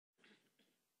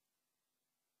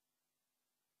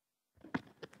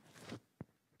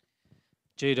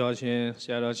ကျေးတော်ရှင်ဆ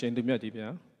ရာတော်ရှင်သူမြတ်ဒီဗျာ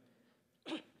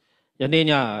ယနေ့ည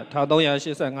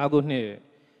1385ခုနှစ်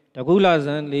တကူလဇ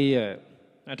န်4ရက်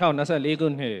2024ခု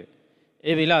နှစ်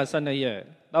ဧပြီလ12ရက်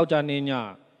တောက်ကြနေ့ည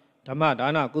ဓမ္မဒါ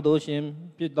နကုသိုလ်ရှင်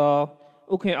ဖြစ်သော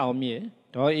ဥခင်အောင်မြင့်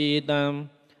ဒေါ်အေးတန်း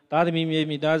သာသမီမြေ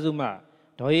မိသားစုမှ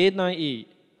ဒေါ်အေးတန်းဤ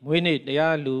မွေးနေ့တ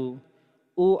ရားလူ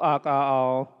ဦးအာကာအော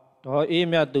င်ဒေါ်အေး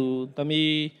မြတ်သူသ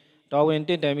မီးတော်ဝင်တ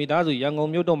င့်တယ်မိသားစုရန်ကု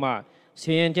န်မြို့တို့မှဆ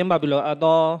င်းရင်ကျင်းပပြီးတော့အ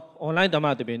တော်အွန်လိုင်းဓမ္မ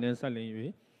တပင်နဲ့ဆက်လင်း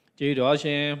၍ကျေးတော်ရှ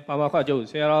င်ပါမခကျုပ်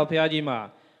ဆရာတော်ဘုရားကြီးမှ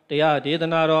တရားဒေသ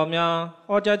နာတော်များ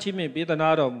ဟောကြားချီးမြှင့်ပေးသနာ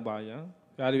တော်မူပါယံ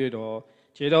ဘုရားတပည့်တော်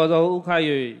ခြေတော်စုံဥခ၍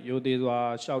ရိုသေစွာ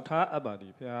လျှောက်ထားအပ်ပါသ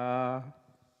ည်ဘုရား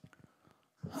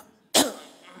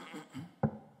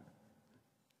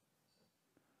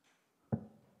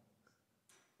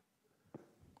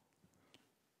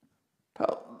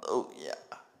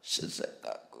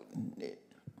1389ခုနှစ်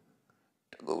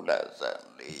တကူလဇန်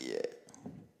4ရက်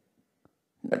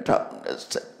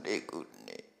2024ခု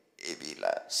နှစ်ဧပြီလ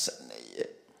12ရ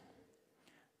က်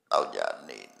တောက်ကြ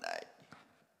နေ့၌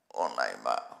အွန်လိုင်း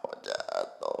မှာဟောကြား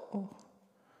တော်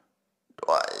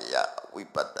တွာရဝိ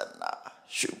ပဿနာ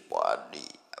ရှုပွားန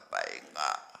ည်းအပိုင်းငါ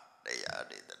တရား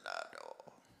ဒေသနာတော်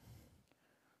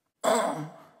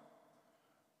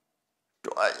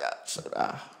တွာရဆိုတာ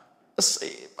အ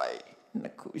စေပိုင်းနှ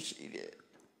စ်ခုရှိတယ်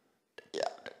တ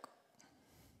ရားတကူ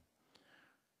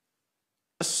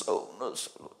အစုံလို့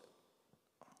ဆိုလို့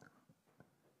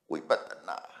ဝိပဿ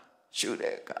နာရှု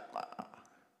တဲ့အခါမှာ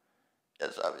ရ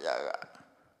သဗျာက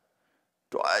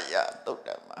တွာရတုတ်တ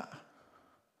ယ်မှာ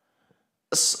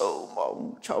အစုံပေါင်း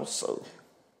6စုံ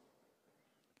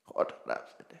ဟောတာ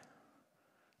ဖြစ်တယ်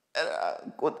အဲ့ဒါ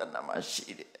ကိုယ်တဏ္ဍမှာရှိ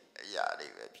တဲ့အရာတွေ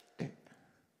ပဲဖြစ်တယ်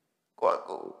ကိုယ့်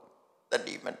ကိုတ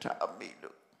တိမထအမိ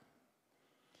လို့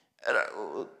အဲ့ဒါကို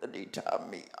တတိထား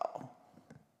မိအောင်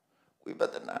ဝိပ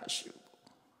ဿနာရှု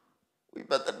ဝိ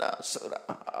ပဿနာဆိုတာ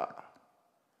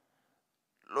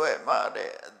လွယ်မာ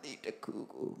တဲ့အသည့်တစ်ခု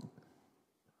ကို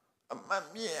အမှတ်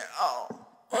မြင်အောင်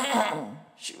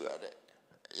ရှုရတဲ့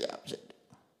အရာဖြစ်တယ်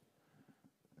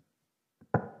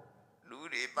လူ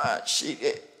တွေမှာရှိ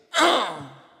တဲ့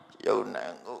ယုံနာ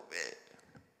ကိုပဲ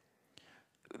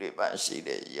လူတွေမှာရှိ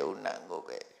တဲ့ယုံနာကို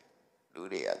ပဲလူ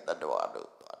တွေကတတ္တဝါ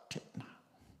လို့သွားထင်တာ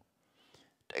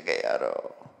တကယ်တော့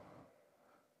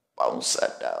ပေါင်းစ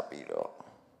ပ်တာပြီးတော့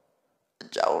အ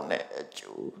ကြောင်းနဲ့အ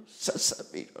ကျိုးဆက်ဆက်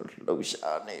ပြီးတော့လှုပ်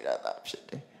ရှားနေတာသာဖြစ်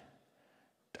တယ်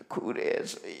တခုတည်း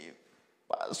ဆိုရင်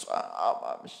ပါစွာအား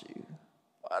မရှိဘူး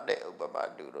ဘာတဲ့ဥပမာ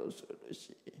တူလို့ဆိုလို့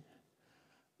ရှိရင်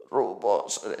ရိုဘော့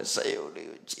ဆိုတဲ့စက်ရုပ်လေး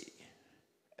ကိုကြည့်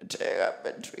အထက်ကဘ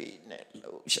က်ထရီနဲ့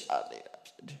လှုပ်ရှားနေတာ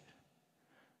ဖြစ်တယ်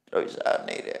လှုပ်ရှား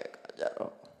နေတဲ့အခါကျ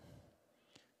တော့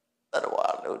တရဝါ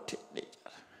လို့ထင်နေကြ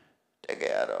တာတက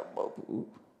ယ်တော့မဟုတ်ဘူး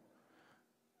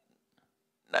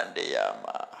နန္တရား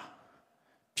မှာ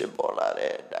ဖြစ်ပေါ်လာ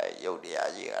တဲ့အတိုင်းယုတ်တ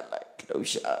ရားကြီးကလိုက်လှုပ်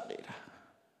ရှားနေတာ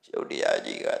ယုတ်တရား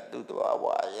ကြီးကသူ့သွား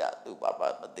ဝါရသူ့ဘာမှ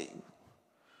မသိဘူး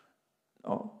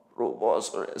နော်ရိုဘော့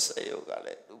ဆိုတဲ့စေယုတ်ကလ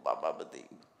ည်းသူ့ဘာမှမသိ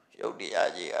ဘူးယုတ်တ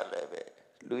ရားကြီးကလည်းပဲ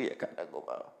လူရဲ့ခန္ဓာကိုယ်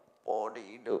မှာ body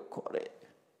လို့ခေါ်တဲ့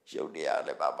ယုတ်တရားလ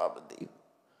ည်းဘာမှမသိဘူး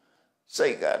စိ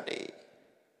တ်ကနေ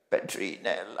ဘက်ထရီ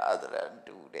နဲ့လာတဲ့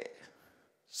တူတဲ့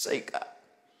စိတ်က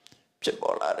ဖြစ်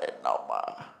ပေါ်လာတဲ့နောက်မှာ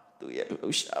သူရဲ့လှု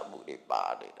ပ်ရှားမှုတွေပါ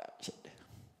နေတာဖြစ်တယ်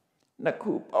နှစ်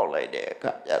ခုပေါက်လိုက်တဲ့အ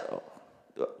ခါကျတော့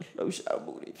သူလှုပ်ရှား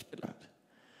မှုတွေဖြစ်လာတယ်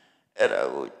အဲ့ဒါ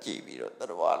ကိုကြည့်ပြီးတော့သတ္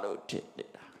တဝါလို့ထင်နေ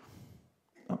တာ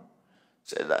နော်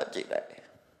စဉ်းစားကြည့်လိုက်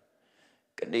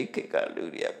ခဏိခေတ်ကလူ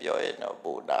တွေကပြောရင်တော့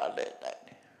ဘုရားလည်းတိုင်းတ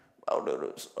ယ်ဘာ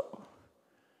လို့ဆိုတော့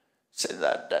စဉ်း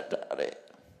စားတတ်တဲ့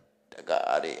တက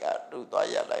အားရလူသွား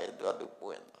ရလိုက်သူပွ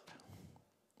င့်သွားတယ်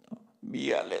မိ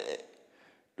ရလည်း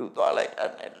လူသွားလိုက်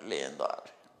အဲ့နဲ့လင်းသွားတ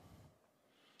ယ်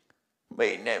မိ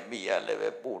နဲ့မိရလည်းပဲ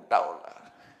ပို့တောက်လာ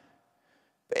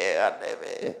ဘယ်ကလည်း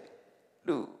ပဲ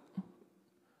လူ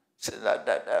စဉ်းစားတ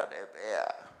တ်တယ်ဘယ်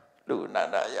ကလူနာ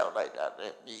နာရောက်လိုက်တာ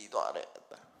နဲ့မြည်သွားတယ်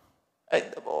အဲ့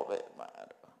တဘောပဲမှာ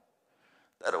တော့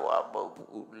တရားမဟုတ်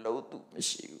ဘူးလုံးသူမ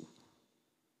ရှိဘူး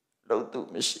လုံးသူ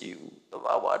မရှိဘူးသ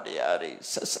ဘာဝတရားတွေ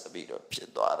ဆက်ဆက်ပြီးတော့ဖြစ်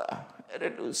သွားတာအဲ့ဒါ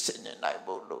လို့ဆင်ញနိုင်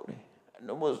ဖို့လို့တယ်အ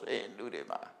နုမို့ဆိုရင်လူတွေ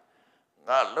မှာ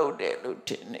ငါလှုပ်တယ်လို့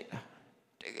ထင်နေတာ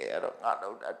တကယ်တော့ငါလှု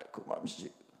ပ်တာတခုမှမရှိ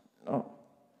ဘူးနော်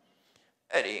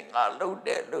အဲ့ဒီငါလှုပ်တ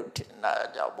ယ်လို့ထင်တာ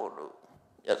ကြောင့်မို့လို့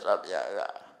ရသဗျာက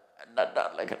အနတ္တ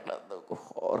လက္ခဏာတို့ကို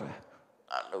ဟောတာ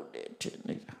ငါလှုပ်တယ်ထင်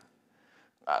နေတာ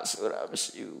ငါဆိုတာမ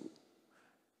ရှိဘူး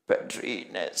ဘက်ထရီ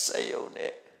နဲ့စက်ရုံ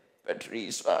နဲ့ဘက်ထရီ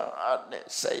စွမ်းအားနဲ့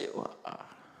စက်ရုံဟာ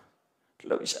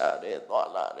လှုပ်ရှားတယ်သွား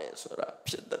လာတယ်ဆိုတာ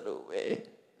ဖြစ်တယ်လို့ပဲ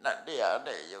နတ်တရား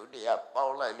နဲ့ယုတ်တရားပေါ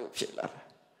င်းလိုက်လို့ဖြစ်လာတာ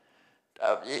ဒါ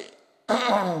ဖြင့်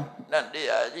နတ်တ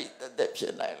ရားကြီးတက်တက်ဖြ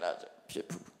စ်နိုင်လားဆိုဖြစ်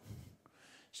ဘူး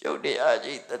ရုပ်တရား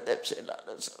ကြီးတက်တက်ဖြစ်လာ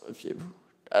လို့ဆိုဖြစ်ဘူး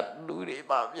ဒါလူတွေ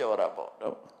မှပြောတာပေါ့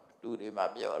နော်လူတွေမှ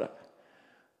ပြောတာ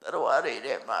တရားတွေ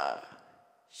ထဲမှာ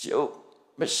ရုပ်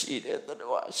မရှိတဲ့တ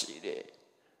ရားရှိတယ်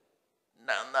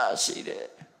နာမ်သာရှိတယ်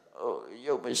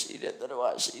ရုပ်မရှိတဲ့တ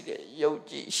ရားရှိတယ်ရုပ်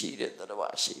ကြည့်ရှိတဲ့တ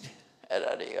ရားရှိတယ်အဲ့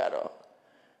ဒါတွေကတော့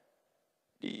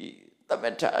ဒီသမ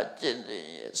ထကျင့်စဉ်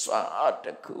ရဲ့စွမ်းအားတ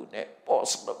စ်ခုနဲ့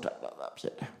post လုပ်ထားတာဖြ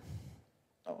စ်တယ်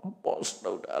နော် post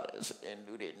လုပ်တာလည်းဆိုရင်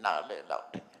လူတွေနားလဲလောက်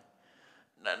တယ်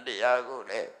နန္တရားကို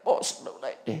လည်း post လုပ်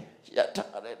လိုက်တယ်ရ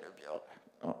ထားတယ်လို့ပြောတယ်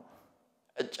နော်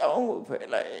အကြောင်းကိုဖယ်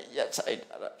လိုက်ရက်ဆိုင်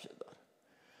ထားတာဖြစ်သွားတယ်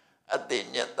အတိ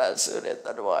ညတဆိုတဲ့တ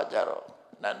ရားကြတော့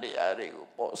နန္တရားတွေကို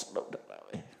post လုပ်တာပဲ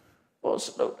post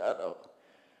လုပ်တာတော့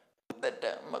တက်တ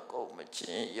မကုန်မချ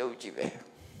င်းယုတ်ကြည့်ပဲ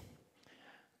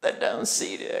တက်တန်စီ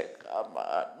တဲ့ကာမ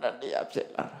နန္တရားဖြစ်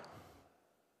လာ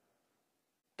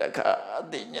တာတခါအ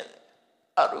တိည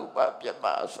အရူပပြမ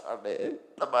ဆိုတဲ့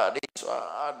တမာတိဆို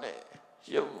အားနဲ့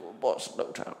ရုပ်ကို post လု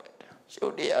ပ်ထားလိုက်တယ်ရု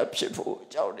ပ်တရားဖြစ်ဖို့အ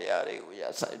ကြောင်းတရားတွေကိုရ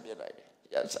ဆိုင်ပြလိုက်တယ်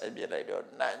ရဆိုင်ပြလိုက်တော့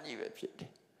နာကြီးပဲဖြစ်တ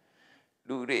ယ်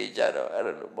လူတွေကြတော့အဲ့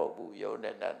လိုမဟုတ်ဘူးယုံ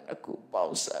နဲ့နှစ်ခုပေါ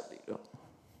င်းစပ်ပြီးတော့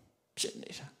ဖြစ်နေ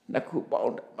တာနှစ်ခုပေါ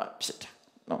င်းတယ်မှဖြစ်တာ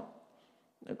နော်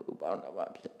နှစ်ခုပေါင်းတယ်မှ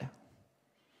ဖြစ်တာ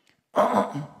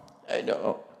အဲ့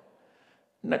တော့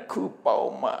နှစ်ခုပေါ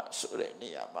င်းမှဆိုတဲ့နေ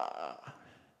ရာမှာ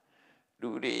လူ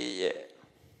တွေရဲ့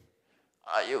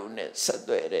အာယုန်နဲ့ဆက်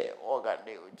သွယ်တဲ့ organ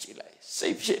တွေကိုကြည့်လိုက်စိ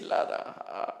တ်ဖြစ်လာတာ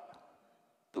ဟာ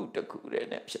သူတခုတည်း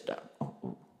နဲ့ဖြစ်တာမဟုတ်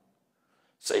ဘူး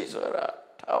စိတ်ဆိုတာ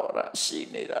ထာဝရရှိ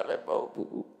နေတာလည်းမဟုတ်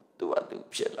ဘူးသူကသူ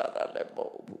ဖြစ်လာတာလည်းမဟု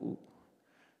တ်ဘူး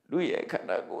လူရဲ့ခန္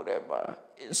ဓာကိုယ်ထဲမှာ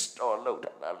install လုပ်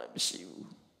တာလည်းမရှိဘူး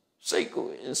စိတ်ကို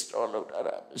install လုပ်တာ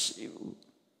မရှိဘူး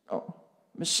နော်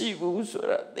မရှိဘူးဆို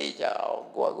တာသိကြအောင်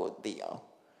ကိုယ့်ကိုယ်သိအောင်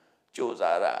ကြိုး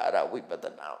စားတာအဲ့ဒါဝိပဿ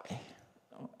နာပဲ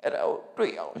နော်အဲ့ဒါကို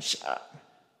တွေ့အောင်ရှာ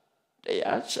တ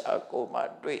ရားရှာကိုမှ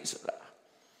တွေ့ဆိုတာ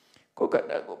ကိုယ်က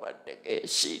တည်းကမှတကယ်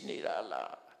ရှိနေတာ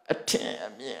လားအထင်အ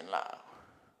မြင်လား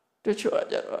တချို့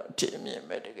ကြတော့အထင်အမြင်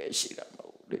ပဲတကယ်ရှိတာမဟု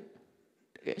တ်ဘူးလေ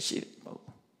တကယ်ရှိတယ်မဟုတ်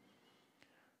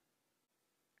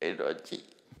အဲ့တော့ကြည့်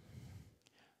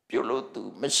ပြုလို့သူ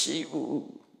မရှိဘူး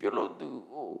ပြုလို့သူ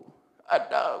ကိုအတ္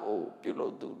တကိုပြု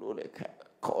လို့သူလို့လည်း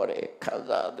ခေါ်တယ်ခံ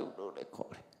စားသူလို့လည်း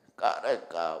ခေါ်တယ်ကာရ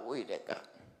ကဝိရက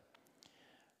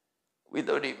ဝိ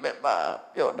သုဒ္ဓိမေမှာ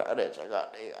ပြောထားတဲ့စကား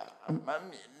တွေကအမှန်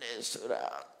မြင်နေဆိုတာ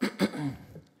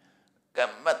က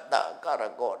မ္မတ္တကာရ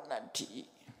ကောနတ္တိ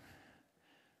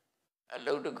အ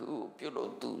လုံးတစ်ခုပြု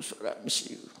လို့သူဆိုတာမရှိ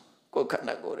ဘူးကိုယ်ခန္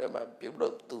ဓာကိုယ်ထဲမှာပြု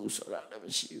လို့သူဆိုတာလည်းမ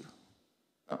ရှိဘူး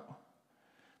နော်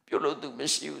ပြုလို့သူမ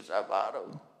ရှိဘူးဆိုတာဘာတော့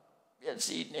မျက်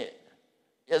စိနဲ့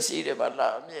မျက်စိတွေမှာလာ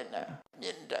မြင်တာမြ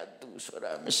င်တတ်သူဆို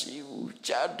တာမရှိဘူး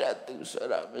ကြားတတ်သူဆို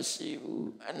တာမရှိဘူး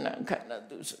အနံခန္ဓာ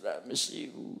သူဆိုတာမရှိ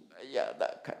ဘူးအယတ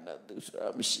ခန္ဓာသူဆိုတာ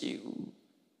မရှိဘူး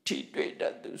ထိတွေ့တ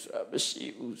တ်သူဆိုတာမရှိ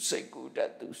ဘူးစိတ်ကူးတ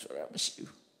တ်သူဆိုတာမရှိ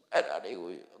ဘူးအဲ့ဒါတွေကို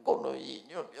အကုန်လုံးရည်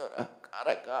ညွှန်းပြောတာကာရ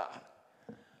က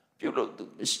ပြုလို့သူ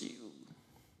မရှိဘူး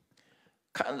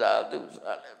ခံစားသူဆို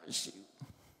တာလည်းမရှိဘူး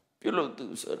ပြုလို့သူ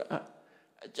ဆိုတာ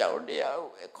အကြောင်းတရားကို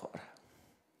ပဲခေါ်တာ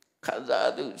ခံ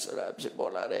စားသူဆိုတာဖြစ်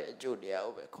ပေါ်လာတဲ့အကျိုးတရား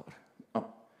ကိုပဲခေါ်တာနော်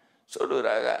ဆိုလို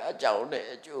တာကအကြောင်းနဲ့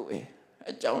အကျိုးပဲ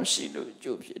အကြောင်းရှိလို့အ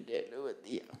ကျိုးဖြစ်တယ်လို့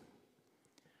သိအောင်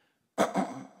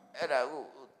အဲ့ဒါကို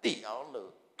သိအောင်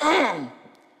လို့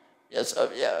မြတ်စွာ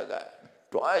ဘုရားက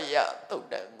တွားရတုတ်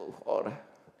တန်ကိုဟောတာ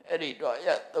အဲ့ဒီတွားရ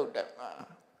တုတ်တန်မှာ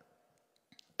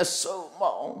အစုံ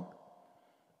မောင်း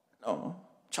နော်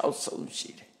6ဆုံးရှိ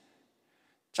တယ်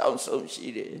6ဆုံးရှိ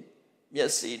တယ်မျ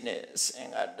က်စိနဲ့အစင်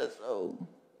ကတစ်စုံ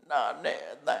နာနဲ့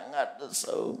အသံကတစ်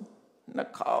စုံနှာ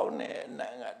ခေါင်းနဲ့အနံ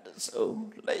ကတစ်စုံ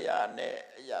လျှာနဲ့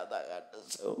အရသာကတစ်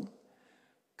စုံ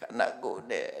ခန္ဓာကိုယ်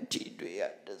နဲ့အထီတွေက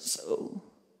တစ်စုံ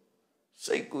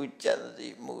စိတ်ကူးကြံစ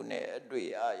ည်မှုနဲ့အတွေ့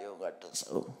အာယုံကတစ်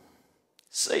စုံ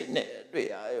စိတ်နဲ့အတွေ့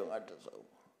အာယုံကတစ်စုံ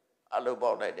အလုံး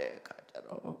ပေါင်းလိုက်တဲ့အခါကျ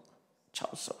တော့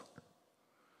6စုံ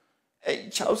အဲ့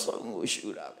6စုံကိုရှု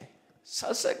တာပဲဆ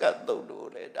က်ဆက်ကတုတ်လို့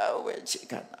လေဒါဝဲခြေ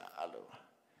ခန္ဓာအလုံး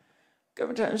ကမ္မ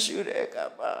ထန်ရှုတဲ့အခါ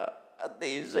မှာအ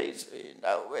သေးစိတ်ဆိုရင်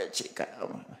ဒါဝဲခြေခန္ဓာ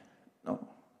မှာနော်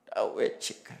ဒါဝဲ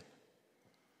ခြေခန္ဓာ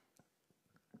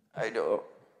အဲ့တော့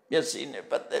မျက်စိနဲ့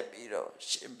ပတ်သက်ပြီးတော့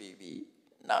ရှင်းပြီးပြီ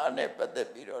နားနဲ့ပတ်သက်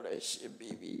ပြီးတော့လည်းရှင်း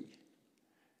ပြီးပြီ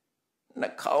နှာ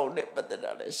ခေါင်းနဲ့ပတ်သက်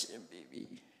တာလည်းရှင်းပြီးပြီ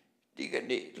ဒီက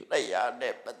နေ့လျှာ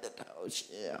နဲ့ပတ်သက်တာကိုရှ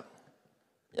င်းအောင်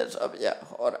မြတ်စွာဘုရား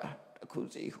ဟောတာတစ်ခု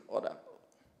စီဟောတာပေါ့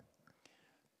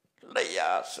လျှာ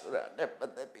ဆိုတာနဲ့ပ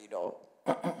တ်သက်ပြီးတော့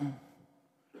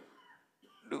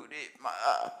လူတွေမှာ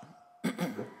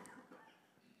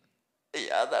တ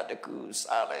ရားသာတစ်ခု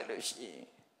စားလိုက်လို့ရှိရင်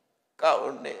ကော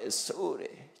င်းတယ်ဆိုးတ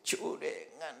ယ်ချိုးတယ်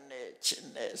ငတ်တယ်ချစ်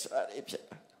တယ်ဆိုတာတွေဖြစ်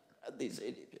တာအသိစိ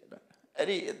တ်တွေဖြစ်တာ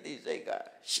Eri ati sega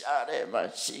share ma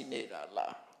shini ra la.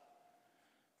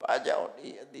 Ba jaw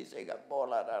ni ati sega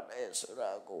bola ra le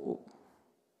sura ko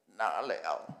na le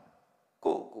ao.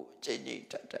 Ko chinji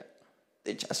tat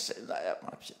they just sin ra ya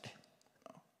ma phit de.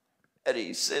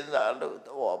 Eri sin ra lo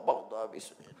taw pauk twa bi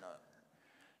so yin no.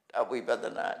 Da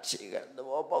Vipassana chi ga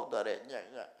taw pauk twa de nya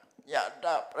ga nya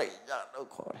ta pranya lo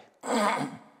khaw de.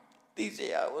 Ti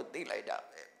sia ko ti lai da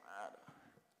be.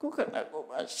 Ko khana ko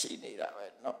ma shi ni da be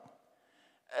no.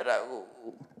 Era ko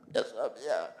yasa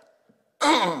bya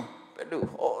be lu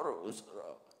ho ro so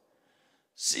ro.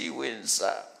 Si win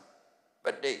sa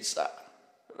padesa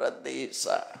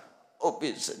radesa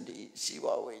obesity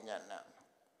siwa vinyana.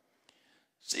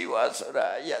 Siwaဆိုတာ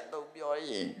အရက်သုံးပြော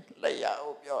ရင်လက်ရ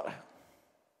ကိုပြောတာ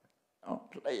နော်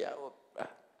လက်ရကို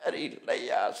အဲ့ဒီလက်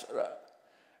ရဆိုတာ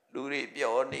လူတွေ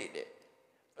ပြောနေတဲ့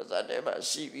ပါဇာထဲမှာ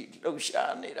ရှိပြီးလှုပ်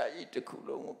ရှားနေတာဤတစ်ခု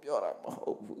လုံးကိုပြောတာမဟု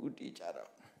တ်ဘူးဒီကြ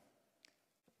တော့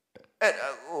အဲ့ဒါ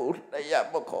ကိုလက်ရ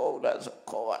မခေါ်ဘူးလားဆို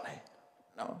ခေါ်ရတယ်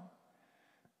နော်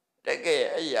တကယ်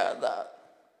အရာသာ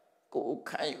ကို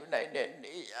ခံယူနိုင်တဲ့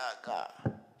နေရာက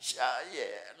ရှား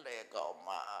ရဲ့အလေကောင်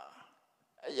မှာ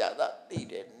အရာသာတည်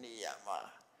တဲ့နေရာမှာ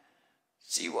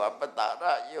စီဝပတာရ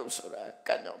ရုပ်ဆိုတာ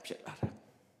ကံကြောင့်ဖြစ်လာတာ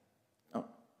နော်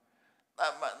သ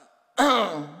မန်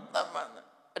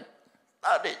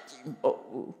တာတဲ့ကြည့်မဟုတ်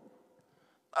ဘူး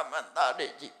သမန်တာ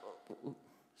တဲ့ကြည့်မဟုတ်ဘူး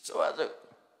ဆိုတော့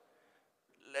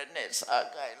လက်နဲ့စား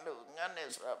ကြိုင်လို့ငတ်နဲ့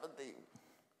ဆိုတာမသိဘူး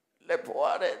လက်ဖွာ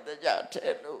တဲ့တရားထဲ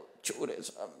လို့ချိုးတယ်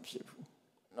ဆိုတာမဖြစ်ဘူး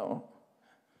နော်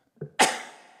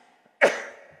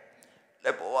လ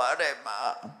က်ဖွာတဲ့မှာ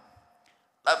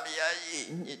သမယာကြီး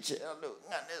ညစ်ချလို့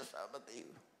ငတ်နဲ့ဆိုတာမသိ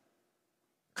ဘူး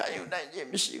ခံယူနိုင်ခြင်း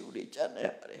မရှိဘူးလေကျန်တဲ့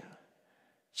ဟာတွေ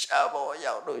ရှားပေါ်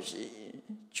ရောက်လို့ရှိရင်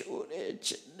ချိုးတယ်ချ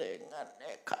စ်တယ်ငတ်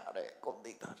နဲ့ခါတယ်ကုန်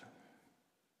သိတာ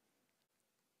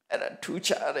အဲ့ဒါထူး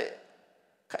ခြားတဲ့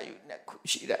ခံယူနေခု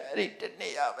ရှိတယ်အဲ့ဒီတ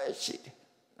နေ့ရပဲရှိတယ်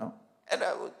နော်အဲ့ဒါ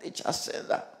ကိုသိချစဉ်း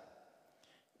စား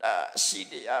ဒါရှိ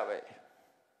တရားပဲ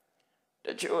တ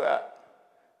ချို့က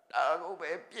ဒါကိုပဲ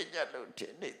ပြည့်ညတ်လို့ထ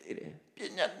င်နေသေးတယ်ပြ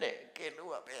ည့်ညတ်နဲ့ကဲ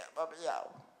လို့ကပဲမပြရ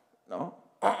ဘူးနော်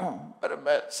ပရမ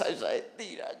တ်ဆိုင်သိ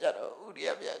တာကြတော့ဥရိယ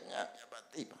ပြညာပြမ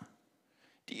သိပါ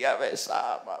ဒီကပဲ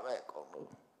စားမှာပဲအကုန်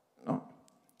လုံးနော်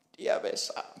ဒီကပဲ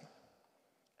စား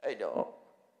အဲ့တော့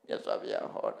မြတ်စွာဘုရား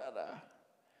ဟောတာ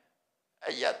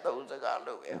အယတ်သုံးစကား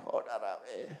လို့ပဲဟောတာ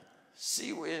ပဲစီ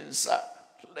ဝိစ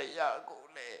လျာကို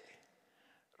လေ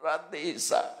ရတိ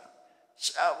စ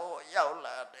ရှားဖို့ရောက်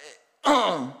လာတဲ့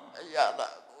အရာသာ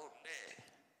ကိုလေ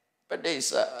ပဋိစ္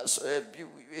စအဆွဲပြု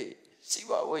၍စီ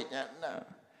ဝဝိညာဏ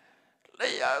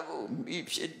လျာကိုမိ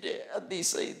ဖြစ်တဲ့အသိ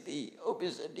စိတ်သည်ဥပ္ပ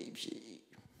စ္စတိဖြစ်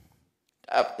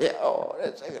ဒါပြော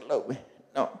တဲ့စကားလုံးပဲ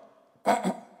နော်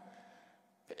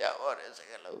ပြောတဲ့စ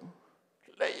ကားလုံး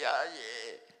လျာရဲ့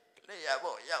လျာ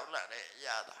ဖို့ရောက်လာတဲ့အ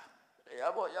ရာသာလျာ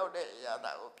ဖို့ရောက်တဲ့အရာ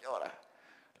သာကိုပြောတာ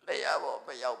လျာဖို့မ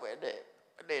ရောက်ပဲတဲ့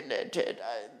ပဋိနဲ့ထဲ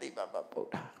တိုင်းသိပါမပုဒ္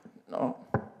ဒါနော်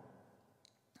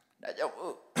ဒါကြောင့်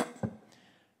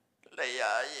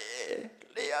လျာရဲ့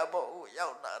လျာဖို့ရော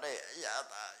က်လာတဲ့အရာ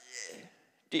သာရဲ့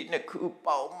ဒီနှစ်ခု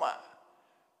ပေါင်းမှ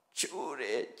ချိုး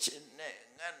တဲ့ခြင်းနဲ့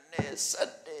ငတ်နဲ့ဆ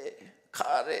က်တဲ့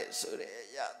ခါတဲ့ဆိုတဲ့အ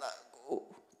ရာသာကို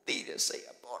သိတဲ့စိတ်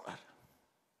အပေါ်လာ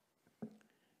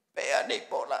ဘယ်အနေ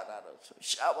ပေါ်လာတာတော့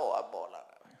ရှားပေါ်အပေါ်လာ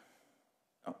တာ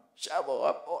နော်ရှားပေါ်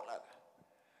အပေါ်လာတာ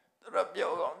သူတို့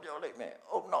ပြောကောင်းပြောလိုက်မယ်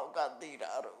အုံနောက်ကသိ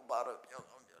တာတော့ဘာလို့ပြော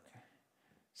ကောင်းပြောနေ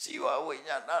စီဝဝိ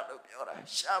ညာဏလို့ပြောတာ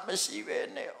ရှားမရှိပဲ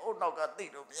နဲ့အုံနောက်ကသိ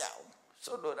လို့မရဘူး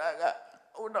ဆိုလိုတာက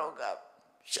အုံနောက်က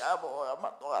ရှားပေါ်ကမှ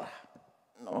သွားတာ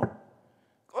နော်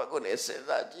ကိုယ်လည်းစဉ်း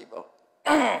စားကြည့်ပေါ့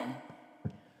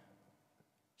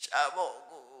ရှားပေါ်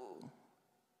ကို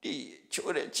ဒီ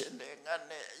ချိုးတဲ့ခြင်းနဲ့ငတ်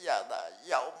နဲ့အရာသာ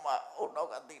ရောက်မှအုံနောက်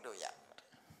ကသိလို့ရ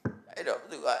အဲ့တော့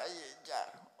သူကအရင်ကြ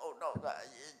အုံနောက်ကအ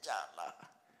ရင်ကြလား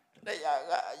တရား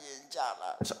ကအရင်ကြ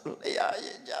လားဆိုလို့တရားအရ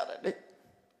င်ကြတယ်လေ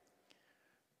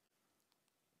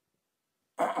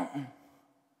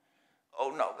အုံ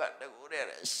နောက်ကတကူတဲ့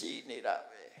ရှိနေတာ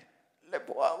ပဲလက်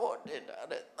ဘွားဖို့တင်တာ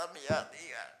တဲ့သမယတိ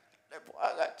ကလက်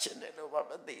ဘွားကချင်းတယ်လို့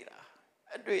မသိတာ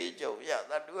အတွေ့အကြုံရ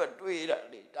တာသူကတွေးတာ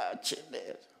လေဒါချင်းတ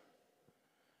ယ်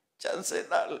ကျန်စေ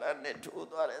တာလည်းနဲ့ထိုး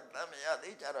သွားတယ်သမယတိ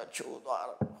ကြတော့ချိုးသွား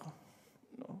တော့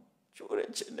နော်ချိုးတဲ့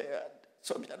ချင်းတယ်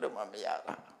ဆိုပြလို့မရ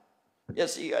တာမျ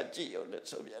က်စိကကြည့်ရုံနဲ့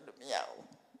ဆိုပြလို့မရဘူး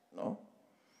နော်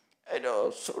အဲ့တော့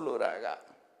ဆိုလိုတာက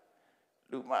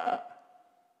လူမှာ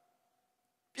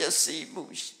ပျက်စီးမှု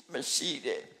မရှိ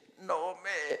တဲ့နော်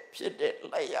မဲ့ဖြစ်တဲ့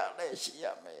လက်ရလည်းရှိရ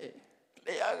မယ်လ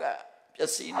က်ရကပျ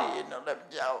က်စီးနေရင်တော့လည်းမ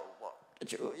ကြောက်ဘူးပေါ့တ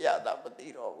ချို့ရတာမသိ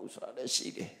တော့ဘူးဆိုတာလည်းရှိ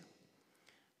တယ်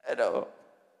အဲ့တော့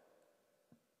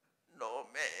နော်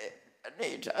မဲ့အနေ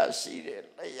ထားရှိတဲ့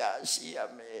လက်ရရှိရ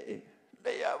မယ် လ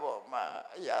က်ရပေါ်မှာ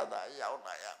အရာသာရောက်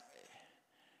လာရမယ်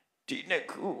ဒီနှစ်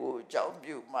ခုကိုအကြောင်း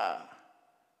ပြုမှာ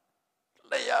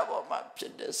လက်ရပေါ်မှာဖြ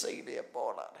စ်တဲ့စိတ်တွေ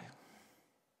ပေါ်လာတယ်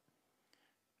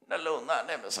နှလုံးသား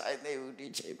နဲ့မဆိုင်သေးဘူးဒီ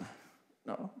ချိန်မှာ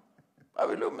နော်ဘာ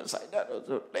လို့မဆိုင်တာတော့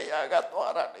ဆိုလက်ရက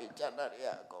သွားရတယ်ကျန်တ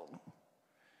ယ်အကုန်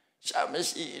ရှာမ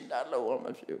ရှိရင်ဒါလုံးဝမ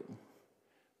ဖြစ်ဘူး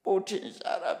ပို့ထင်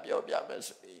ရှားတာပြောပြမယ်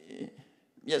ဆိုရင်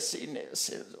မျက်စိနဲ့အစ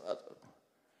င်ဆိုတော့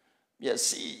မျက်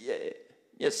စိရဲ့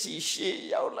မျက်စိရှေ့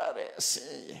ရောက်လာတဲ့အစ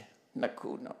င်ရဲ့နှစ်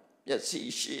ခုနော်မျက်စိ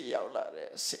ရှေ့ရောက်လာတဲ့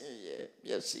အစင်ရဲ့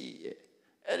မျက်စိရဲ့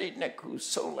အဲ့ဒီနှစ်ခု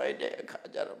ဆုံလိုက်တဲ့အခါ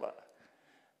ကျတော့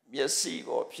မျက်စိ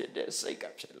ကိုဖြစ်တဲ့စိတ်က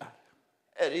ဖြစ်လာ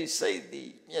အဲ့ဒီစိတ်ဒီ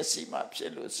မျက်စိမှာဖြ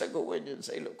စ်လို့စကုဝိညာဉ်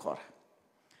စိတ်လို့ခေါ်တာ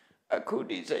အခု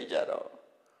ဒီစိတ်ကြတော့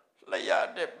လျှက်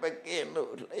တဲ့ပကင်း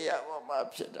လို့လျှက်ပေါ်မှာ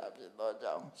ဖြစ်တာဖြစ်တော့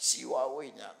ကြောင့်စီဝဝိ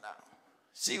ညာဏ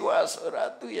စီဝဆိုတာ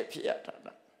သူ့ရဲ့ဖြစ်ရတာ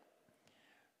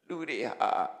လူတွေဟာ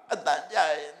အတန်ကြ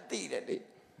ရင်သိတယ်လေ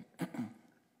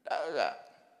ဒါက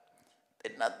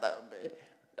တဏ္ဍတပဲ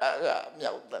ဒါက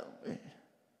မြောက်တံပဲ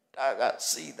ဒါက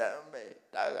စီတံပဲ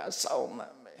ဒါကစောင်းတံ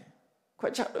ပဲခွ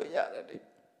က်ချလို့ရတယ်လေ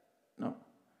နော်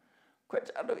ခွက်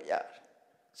ချလို့ရတယ်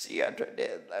စီရထွက်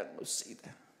တဲ့အတန်ကိုစီ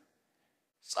တံ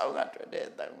စောင်းကထွက်တဲ့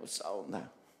အတန်ကိုစောင်းတံ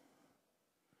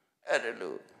အဲ့ဒါ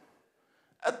လို့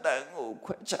အတန်ကို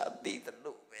ခွက်ချသိတယ်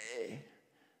လို့ပဲ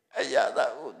အရာသာ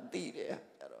ကိုသိတယ်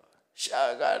အဲ့တော့ရှာ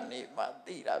ကနေမှ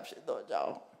သိတာဖြစ်တော့ကြော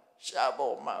င်းရှာ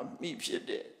ပေါ်မှာမိဖြစ်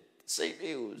တဲ့စိတ်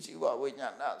လေးကိုဇီဝဝိညာ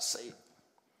ဏစိတ်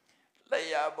လက်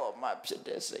ရပေါ်မှာဖြစ်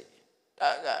တဲ့စိတ်ဒါ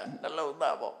ကနှလုံး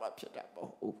သားပေါ်မှာဖြစ်တာမဟု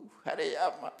တ်ဘူးခရယာ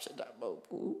မှာဖြစ်တာမဟုတ်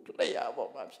ဘူးလက်ရ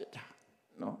ပေါ်မှာဖြစ်တာ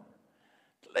နော်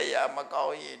လက်ရမကော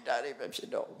င်းရင်ဒါတွေပဲဖြစ်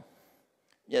တော့ဘူး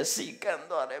မျက်စိကန်း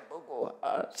သွားတဲ့ပုဂ္ဂိုလ်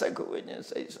ဟာစက္ကဝိညာဉ်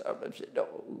စိတ်ဆိုတာမဖြစ်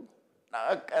တော့ဘူး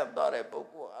နားကန်းသွားတဲ့ပုဂ္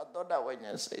ဂိုလ်ဟာသောတာဝိ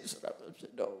ညာဉ်စိတ်ဆိုတာမဖြ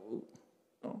စ်တော့ဘူး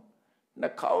နော်နှာ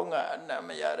ခေါင်းကအနံ့မ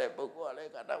ရတဲ့ပုဂ္ဂိုလ်ကလ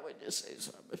ည်းကာဏဝိညာဉ်စိတ်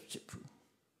ဆိုတာမဖြစ်ဘူး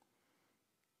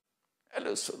အဲ့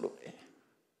လိုဆိုလို့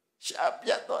ရှားပြ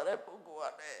တ်သွားတဲ့ပုဂ္ဂို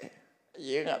လ်ကလည်းအရ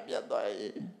င်ကပြတ်သွားရ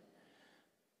င်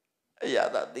အရာ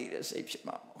သာသိတဲ့စိတ်ဖြစ်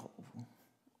မှာမဟုတ်ဘူး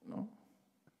နော်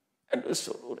အဲ့လို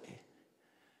ဆိုလို့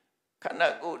ခန္ဓာ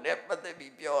ကိုယ်နဲ့ပတ်သက်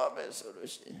ပြီးပြောရမယ်ဆို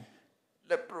လို့ရှိရင်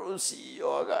leprosy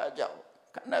ယောဂအကြောင်း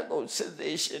ခန္ဓာကိုယ်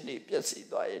sensation တွေပြည့်စည်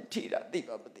သွားရင်ထိတာသိ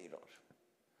ပါမသိတော့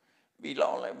ပြီးလော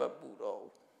င်လည်းမပူတော့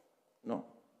ဘူးနော်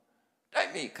တို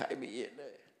က်မိခိုက်ပြီးရင်လ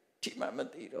ည်းထိမှမ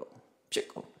သိတော့ဖြစ်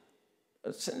ကုန်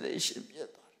sensation ပြတ်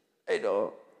သွားအဲ့တော့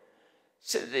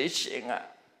sensation က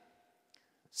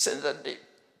sensitive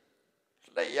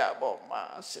လက်ရပေါ်မှာ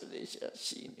sensation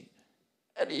ရှိနေတယ်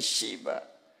အဲ့ဒီရှိပါ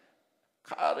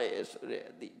ခါရဲဆိုတဲ့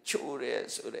အသည့်ချိုးရဲ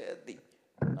ဆိုတဲ့အသည့်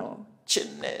နော်ချစ်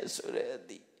နေဆိုတဲ့အ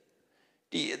သည့်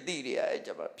ဒီအသည့်တွေအဲ့ကြ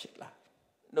မှာဖြစ်လာ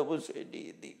နှုတ်ဆွေဒီ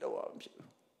အသည့်တော့မဖြစ်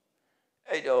ဘူး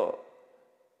အဲ့တော့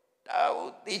ဒါကို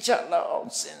သိချလောက်အော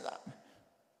င်စဉ်းစား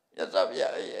မြတ်စွာဘု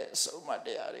ရားရဲ့အဆုံးအမတ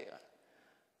ရားတွေက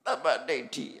သဗ္ဗဒိဋ္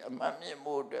ဌိအမှန်မြင်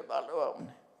မှုအတွက်ဘာလို့အောင်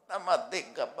လဲသမ္မသ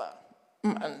င်္ကပ္ပ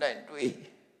မှန်တိုင်းတွေး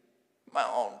မှန်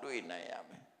အောင်တွေးနိုင်ရ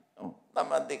မယ်နော်သမ္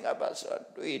မသင်္ကပ္ပဆိုတာ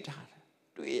တွေးထားတယ်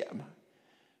တွေးရမှာ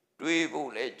တွေးဖို့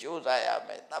လဲကြိုးစားရမ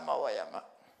ယ်သမ္မဝါယမ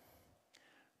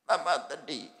သမ္မတ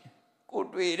တိကို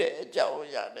တွေးတဲ့အကြောင်းအ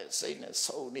ရာနဲ့စိတ်နဲ့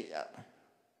ဆုံးနေရမယ်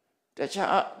တ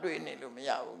ခြားတွေးနေလို့မရ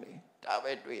ဘူးလေဒါ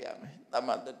ပဲတွေးရမယ်သမ္မ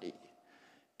တတိ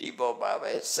ဒီပေါ်မှာ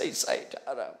ပဲစိတ်ဆိုင်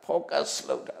ထားတာ focus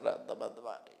လုပ်ထားတာသမ္မတ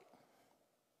တိ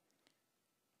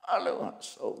အလုံး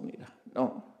ဆုံးနေတာ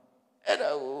နော်အဲ့ဒါ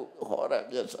ကိုဟောရ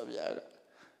ပြဆိုပြတာ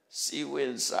စီဝိ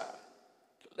ဇာ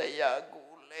လျာကူ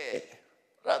လေ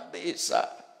ရတိစာ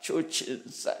ချိုချင်း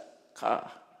စခါ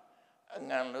အင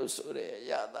န်လို့ဆိုတဲ့အ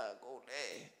ရာသာကိုလေ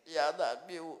အရာသာ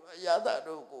ပြုအရာသာ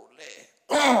တို့ကိုလေ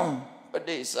ပ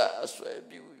ဋိစ္စအဆွဲ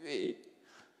ပြု၍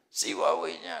စီဝ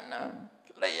ဝိညာဏ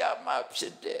လျာမှာဖြ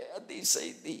စ်တဲ့အတိစိ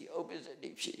တ်သည်ဥပ္ပစ္စ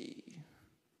တိဖြစ်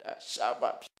ဒါရှားပါ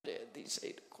ဖြစ်တဲ့အတိစိ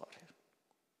တ်ခေါ်တယ်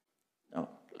နော်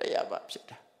လျာပါဖြစ်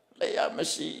တာလျာမ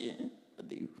ရှိရင်မ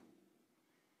သိဘူး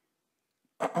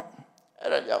အဲ့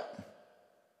ဒါကြောင့်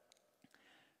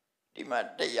ဒီမှာ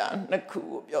တရားနှစ်ခု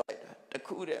ကိုပြောလိုက်တာတစ်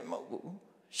ခုတည်းမဟုတ်ဘူး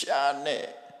ရှားနဲ့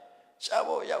ရှား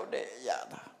ဖို့ရောက်တဲ့အရာ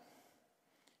သာ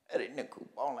အဲ့ဒီနှစ်ခု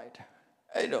ပေါင်းလိုက်တာ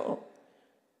အဲ့တော့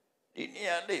ဒီနေ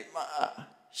ရာလေးမှာ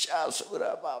ရှားဆို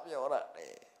တာဘာပြောရလဲ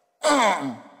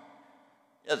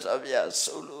ရသဗျာ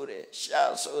ဆိုလို့တဲ့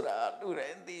ရှားဆိုတာလူတို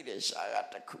င်းသိတဲ့ရှားက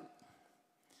တစ်ခု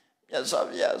ရသ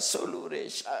ဗျာဆိုလို့တဲ့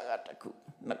ရှားကတစ်ခု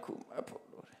နှစ်ခုမှဖို့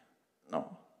လို့တယ်နော်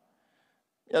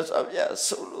ရသဗျာ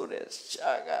ဆိုလို့တဲ့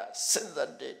ရှားကစဉ်း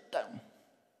စားတဲ့တမ်း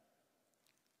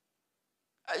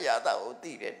အရာတော်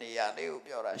သိတဲ့နေရာလေးကို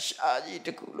ပြောတာရှားကြီးတ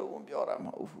စ်ခုလုံးပြောတာမ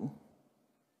ဟုတ်ဘူး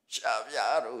ရှား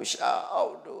ပြားတို့ရှားအော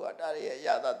က်တို့ဒါတွေအ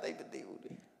ရာတော်သိမသိဘူး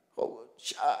လေဟုတ်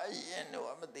ရှာရင်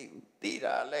တော့မသိဘူးသိ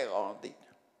တာအလဲကောင်သိတ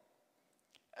ယ်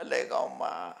အလဲကောင်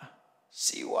မှာ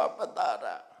စီဝပတ္တရ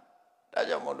ဒါ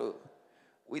ကြောင့်မလို့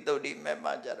ဝိသုဒ္ဓိမဲ့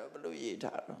မှာကြတော့ဘလို့ရေး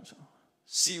ထားတော့ဆို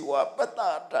စီဝပတ္တ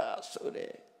ရဆို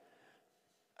တဲ့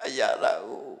အရာ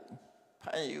ကိုဖ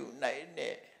န်ယူနိုင်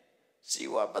တဲ့စီ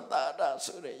ဝပတ္တရ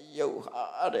ဆိုတဲ့ယုတ်ဟာ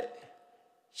တဲ့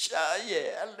ရှာရဲ့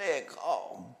အလဲကော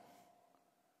င်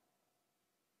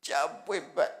ကြပွင့်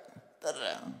ပတ်တ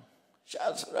ရံရှာ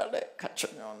ဆိုတာလေခတ်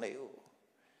ချုံနေကို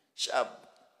ရှာ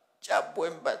ကြပွ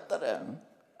င့်ပတ်တရံ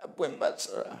အပွင့်ပတ်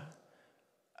ဆိုတာ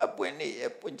အပွင့်နေ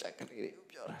ရဲ့ပွင့်ချက်ကလေးကို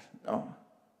ပြောတာနော်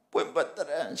ပွင့်ပတ်တ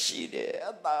ရံရှိတယ်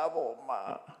အသားပေါ်မှာ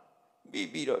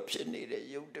ပြီးတော့ဖြစ်နေတဲ့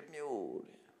ယုတ်တစ်မျိုး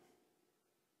တဲ့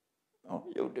နော်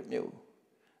ယုတ်တစ်မျိုး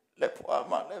လက်ဖွာ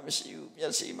မှလည်းမရှိဘူးမျ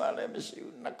က်စိမှလည်းမရှိ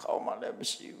ဘူးနှာခေါင်းမှလည်းမ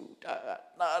ရှိဘူးဒါက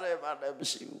နားထဲမှလည်းမ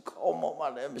ရှိဘူးခေါင်းပေါ်မှ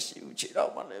လည်းမရှိဘူးခြေထော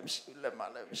က်မှလည်းမရှိဘူးလက်မှ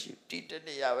လည်းမရှိဘူးဒီတ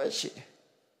နေရာပဲရှိတယ်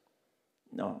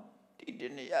နော်ဒီတ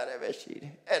နေရာလည်းပဲရှိတ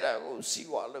ယ်အဲ့ဒါကိုစီ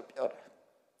ဝါလို့ပြောတယ်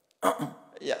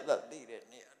အရာသာသိတဲ့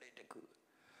နေရာလေးတစ်ခု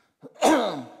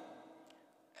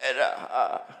အဲ့ဒါ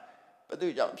ဘယ်သူ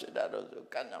ကြောင့်ဖြစ်တာတော့ဆို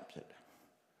ကံကြောင့်ဖြစ်တယ်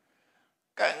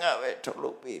ကံကပဲထုတ်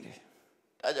လုပ်ပေးတယ်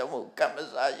ဒါကြောင့်မို့ကမ္မ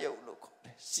ဇာယုတ်လို့ခေါ်တ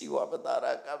ယ်စီဝပတ္တ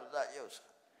ရာကမ္မဇာယုတ်ဆို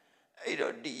အဲ့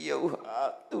တော့ဒီယုတ်ဟာ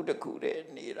သူ့တခုတည်း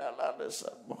နေတာလားလို့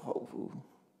ဆိုမဟုတ်ဘူး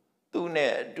သူ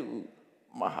နဲ့အတူ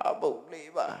မဟာဘုတ်၄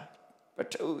ပါးပ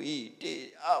ထဝီတေ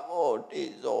အဘောတေ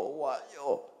ဇောဝါ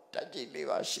ယောဓာတ်ကြီး၄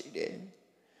ပါးရှိတယ်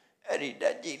အဲ့ဒီဓာ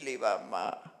တ်ကြီး၄ပါးမှာ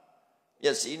မျ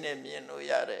က်စိနဲ့မြင်လို့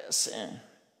ရတဲ့အစင်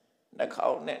နှာခေါ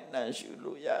င်းနဲ့နှမ်းရှူ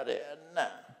လို့ရတဲ့အ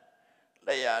နံ့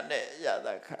လျှာနဲ့အရ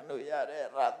သာခံလို့ရတဲ့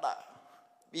ရတ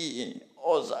ပြီးရင်ဩ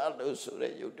ဇာလို့ဆို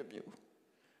တဲ့ယုတ်တစ်မျိုး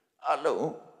အလုံး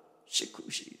၈ခု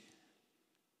ရှိတယ်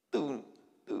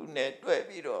သူနဲ့တွဲ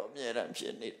ပြီးတော့အမြဲတမ်းဖြ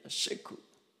စ်နေတာ၈ခု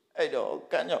အဲ့တော့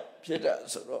ကံကြောင့်ဖြစ်တာ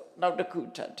ဆိုတော့နောက်တစ်ခု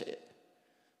ထပ်တဲ့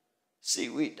စီ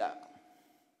ဝိတ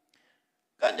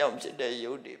ကံကြောင့်ဖြစ်တဲ့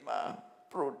ယုတ်တွေမှာ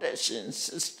protection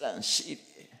system ရှိတ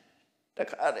ယ်တ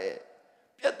ခါတည်း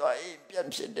ပြတ်သွားရင်ပြန်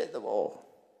ဖြစ်တဲ့သဘော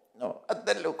နော်အသ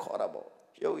က်လို့ခေါ်တာပေါ့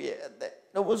ရုပ်ရဲ့အသက်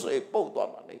တော့ဆိုရင်ပုတ်သွား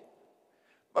မှာလေ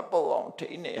မပုတ်အောင်ထိ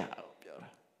နေဟာကိုပြောတာ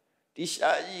ဒီ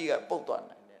ရှားကြီးကပုတ်သွား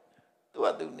နိုင်တယ်သူက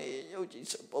သူနေရုပ်ကြီး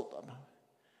ဆိုပုတ်သွားမှာ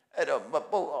အဲ့တော့မ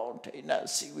ပုတ်အောင်ထိနေ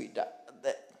စီဝိတအသ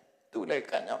က်သူလည်း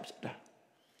ကံကြောင့်ဖြစ်တာ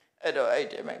အဲ့တော့အဲ့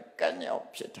ဒီမှာကံကြောင့်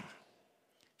ဖြစ်တာ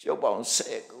ရုပ်ပေါင်း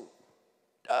10ခု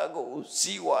ဒါကို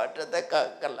စီဝါတသက်က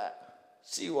ကလ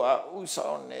စီဝါဥဆော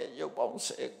င်တဲ့ရုပ်ပေါင်း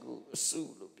10ခုအစု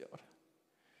လို့ပြောတာ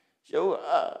ရုပ်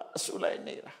အစုလိုက်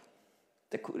နေတာ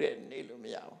တခုတည်းနေလို့မ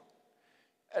ရဘူး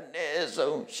အနည်း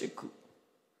ဆုံး10ခု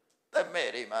သက်မဲ့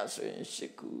တွေမှာဆိုရင်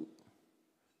10ခု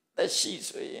သက်ရှိ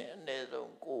ဆိုရင်အနည်းဆုံး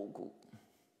9ခု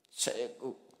10ခု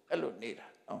အဲ့လိုနေတာ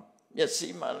နော်မျက်စိ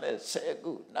မှလည်း10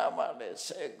ခုနားမှလည်း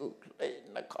10ခု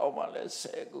နှာခေါင်းမှလည်း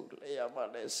10ခုလျှာမှ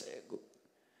လည်း10ခု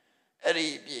အဲ့ဒီ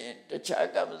ပြင်တခြား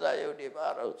ကမ္မဇယုတ်တွေပါ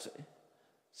တော့ဆို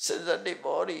sensitive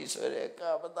body ဆိုတဲ့ကာ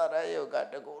မတရယုတ်က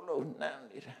တကူလုံးနှမ်း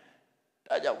နေတာ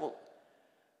ဒါကြောင့်မို့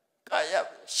ကာယ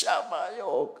ရှာမ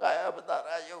ယောကာယပတ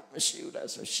ရယုတ်မရှိဘူးလား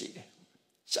ဆိုရှိတယ်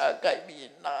ရှာကြိုက်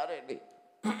ပြီးနားတယ်လေ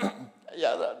အ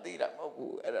ရာသာသိတာမဟုတ်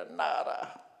ဘူးအဲ့ဒါနားတာ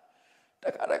တ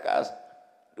ခါတခါ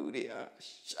လူတွေဟာ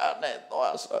ရှာနဲ့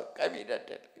သွားဆိုကြိုက်ပြီးတတ်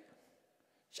တယ်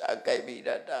ရှာကြိုက်ပြီးတ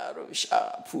တ်တာတို့ရှာ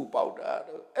ဖူပေါက်တာ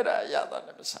တို့အဲ့ဒါအရာသာလ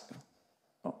ည်းမဆိုင်ဘူး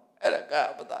နော်အဲ့ဒါကာယ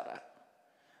ပတရ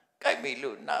ကြိုက်ပြီး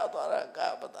လို့နားသွားတာကာ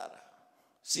ယပတရ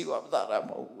စီဝပတရ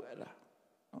မဟုတ်ဘူးအဲ့ဒါ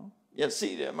နော်မျက်စိ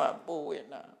ထဲမှာပိုးဝင်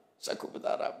တာသက္ကုပတ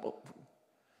ရမဟုတ်ဘူး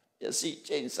မျက်စိ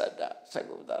ကျိန်စတ္တသက္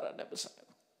ကုပတရနဲ့မဆိုင်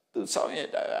ဘူးသူဆောင်ရ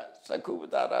တာကသက္ကုပ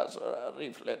တရဆိုတာ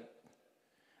reflect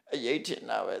အရေးထင်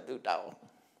တာပဲသူတောင်း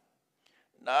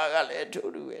နာကလည်း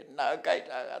ထိုးတူပဲနာကြိုက်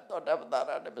တာကသောတပတ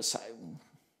ရနဲ့မဆိုင်ဘူး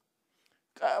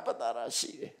ကာပတရ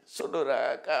ရှိတယ်ဆိုလိုတာ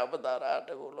ကာပတရတ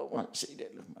ကူလုံးမှရှိတ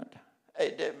ယ်လို့မှတ်တာ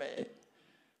အဲ့တဲ့မဲ့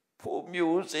ဖို့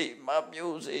မျိုးစိမ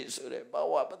မျိုးစိဆိုတဲ့ဘ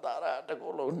ဝပတရတကူ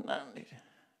လုံးနှမ်းနေတယ်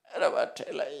အဲ့ဒါပါထဲ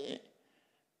လိုက်ရင်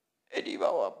အဲ့ဒီဘ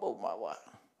ဝပုံမှာဝ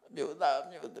အမျိုးသားအ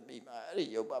မျိုးသမီးမှာအဲ့ဒီ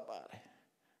ရုပ်ပါတယ်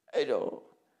အဲ့တော့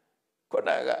ခုန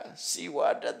ကစီဝ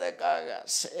တတကက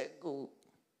10ခု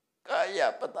ကာယ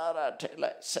ပတရထဲ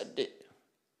လိုက်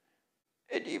17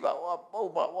အဲ့ဒီဘဝပုံ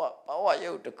မှာဝဘဝ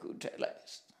ရုပ်တစ်ခုထဲလိုက်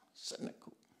12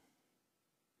ခု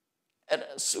အဲ့ဒါ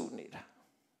စုနေတာ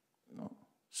နော်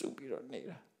စုပြီးတော့နေ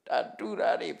တာဒါတူတာ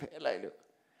တွေဖယ်လိုက်လို့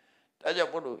ဒါကြော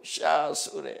င့်ဘုလို့ရှာ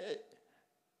ဆိုတဲ့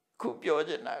ခုပြော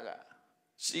ချင်တာက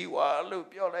စီဝါလို့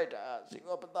ပြောလိုက်တာစီဝ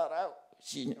ပတရ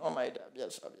ရှိညွှန်လိုက်တာပြ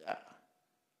တ်စွာဗျာ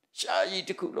ရှာကြီးတ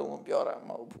စ်ခုလုံးကိုပြောတာမ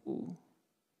ဟုတ်ဘူး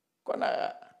ခုနက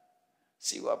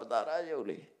စီဝပတရယုတ်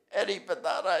လေးအဲ့ဒီပတ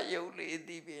ရယုတ်လေး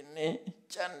ဒီပင်နဲ့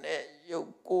ကျန်တဲ့ယုတ်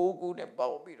9ခုနဲ့ပေါ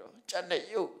င်းပြီးတော့ကျန်တဲ့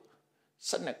ယုတ်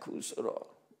 12ခုဆိုတော့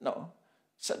နော်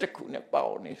12ခုနဲ့ပေါ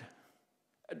င်းနေတာ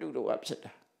အတူတူဖြစ်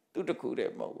တာသူတစ်ခုတ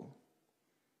ည်းမဟုတ်ဘူး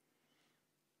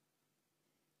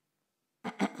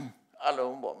အ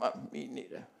လုံးပေါ်မှာမိနေ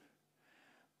တာ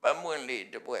ပမွင့်လေး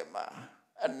တစ်ပွဲမှာ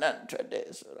အနတ်ထွက်တယ်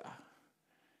ဆိုတာ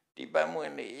ဒီပမွ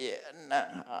င့်လေးရဲ့အနတ်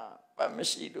ဟာပမ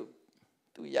ရှိလို့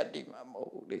သူယတ္တိမှာမဟု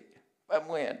တ်ဘူးလေပ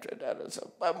မွင့်ရထွက်တာလို့ဆို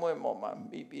ပမွင့်ပေါ်မှာ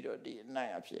မိပြီးတော့ဒီအနတ်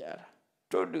ရဖြစ်ရတာ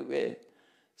တို့တူပဲ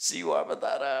စီဝပ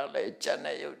တာရလည်းကျန်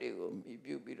တဲ့ရုပ်တွေကိုမိ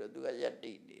ပြုပြီးတော့သူကယတ္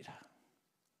တိနေတာ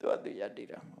သူကသူယတ္တိ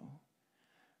တာမဟုတ်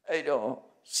အဲ့တော့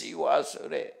စီဝဆို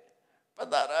တဲ့ပ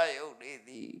တာရယုတ်လေး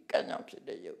ဒီကံကြောင့်ဖြစ်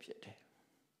တဲ့ယုတ်ဖြစ်တယ်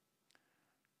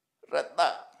ရတ္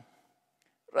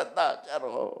တကြ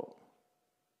တော့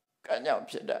ကံကြောင့်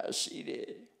ဖြစ်တာရှိတယ်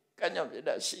ကံကြောင့်ဖြစ်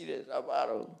တာရှိတယ်ဆိုပါ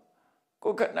တော့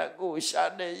ကိုယ်ခဏကိုယ်ရှာ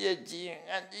တဲ့ရဲ့ကြီးင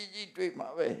န်းကြီးတွေ့မှာ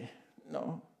ပဲ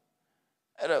နော်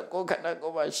အဲ့တော့ကိုယ်ခဏကို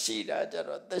ယ်ပါရှိတာကြ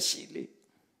တော့သက်ရှိလေ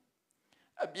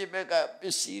အပြစ်ဘက်ကပ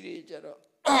စ္စည်းတွေကြတော့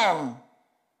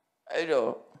အဲ့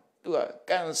တော့သူက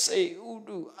ကံစိတ်ဥ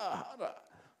ဒုအာဟာရ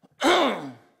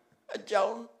အကြော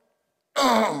င်း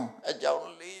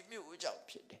၄မျိုးကြောင့်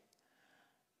ဖြစ်တယ်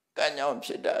ကံကြောင့်ဖြ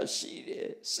စ်တာရှိတယ်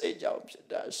စိတ်ကြောင့်ဖြစ်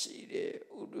တာရှိတယ်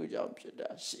ဥဒုကြောင့်ဖြစ်တာ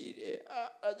ရှိတယ်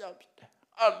အားကြောင့်ဖြစ်တယ်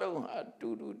အလုံးဟာတူ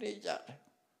တူနေကြတယ်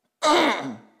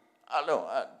အလုံး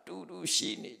ဟာတူတူရှိ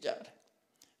နေကြတယ်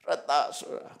ရတ္တ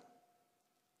ဆိုတာ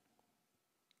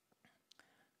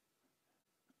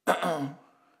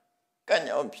ကံ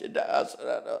ကြောင့်ဖြစ်တာဆို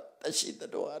တာတော့တရှိတ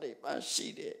တော်အရိပါရှိ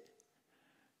တယ်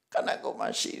ခန္ဓာကိုယ်မှာ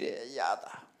ရှိတဲ့အရာ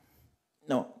သာ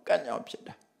နော်ကံကြောင့်ဖြစ်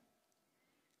တာ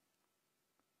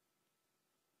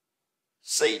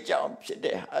စိတ်ကြောင့်ဖြစ်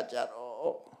တဲ့ဟာကြ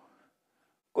တော့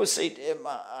ကိုယ်စိတ်ထဲ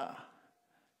မှာ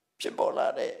ဖြစ်ပေါ်လာ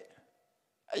တဲ့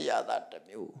အရာသာတစ်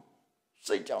မျိုး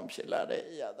စိတ်ကြောင့်ဖြစ်လာတဲ့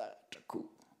အရာသာတစ်ခု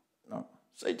နော်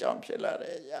စိတ်ကြောင့်ဖြစ်လာ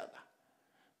တဲ့အရာသာ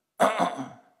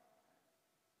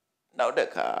နောက်တ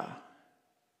စ်ခါ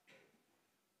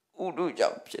ဥဒုကြော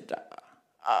င့်ဖြစ်တာ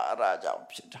အာရကြောင့်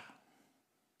ဖြစ်တာ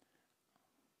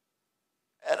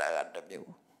အဲ့ဒါကတစ်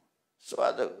မျိုးဆို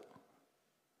တော့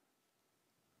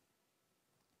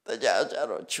တရားကြ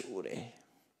တော့ချူတယ်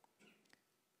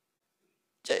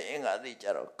ကျင်းငါသိကြ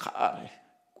တော့ခါတယ်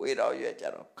ကိုယ်တော်ရွက်ကြ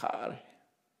တော့ခါတယ်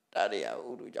ဒါတွေက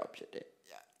ဥဒုကြောင့်ဖြစ်တဲ့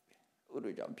ဥဒု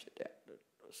ကြောင့်ဖြစ်တဲ့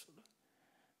လို့ဆိုတော့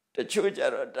တချို့ကြ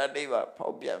တော့တတိပါဖော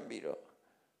က်ပြန်ပြီးတော့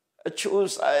အချိုး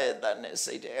စားရတဲ့နဲ့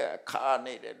စိတ်တွေကခါ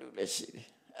နေတယ်လို့လည်းရှိတယ်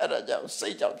အဲ့ဒါကြောင့်စိ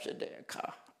တ်ကြောင့်ဖြစ်တဲ့အခါ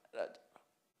အဲ့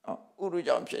ဒါဥဒု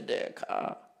ကြောင့်ဖြစ်တဲ့အခါ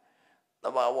သ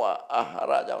ဘာဝအာ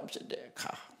ဟာရကြောင့်ဖြစ်တဲ့အ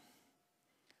ခါ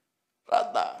ရတ္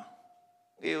တ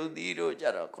ဂေယသီတို့ကြ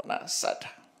တော့ခုနစတ်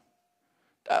တာ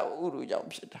ဒါဥဒုကြောင့်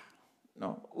ဖြစ်တာ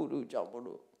နော်ဥဒုကြောင့်ဘ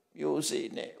လို့မျိုးစေ့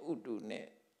နဲ့ဥဒုနဲ့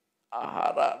အာ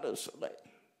ဟာရလို့ဆိုလိုက်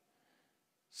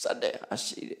စတ်တဲ့ဟာ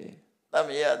ရှိတယ်သမ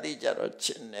ယတိကြတော့ချ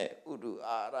င်းနဲ့ဥဒု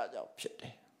အာဟာရကြောင့်ဖြစ်တ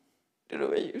ယ်ဒီလို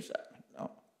ပဲယူဆမယ်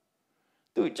နော်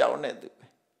သူ့ကြောင့်နဲ့သူပဲ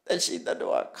သက်ရှိတ္တ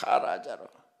ဝါခါရကြ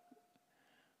တော့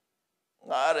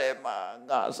ငါရဲမှာ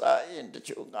ငါစားရင်တ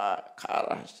ချို့ငါခါရ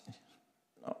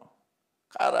နော်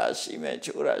ခါရရှိမဲ့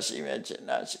ချိုးရရှိမဲ့ချင်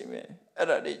တာရှိမဲ့အဲ့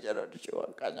ဒါတွေကြတော့တချို့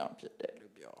ကကြောင့်ဖြစ်တယ်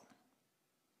လို့ပြော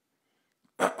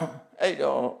အဲ့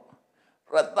တော့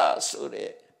ရတ္တဆို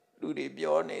တဲ့လူတွေ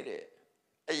ပြောနေတဲ့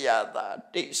အရာသာ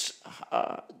တိတ်ဟာ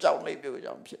အကြောင်းလေးပြော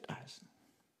ကြောင့်ဖြစ်တာ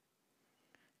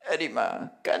အဲ့ဒီမှာ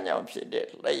ကံကြောင့်ဖြစ်တဲ့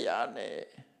လက်ရနဲ့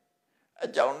အ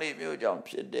ကြောင်းလေးမျိုးကြောင့်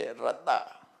ဖြစ်တဲ့ရ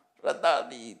တ္တ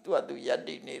သည်သူကသူယတ္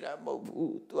တိနေတာမဟုတ်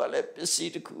ဘူးသူကလည်းပစ္စ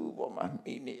ည်းတစ်ခုပေါ်မှာ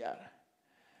မိနေရတာ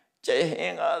ကျေဟ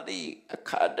င်္ဂါသည်အ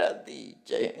ခါတတ်သည်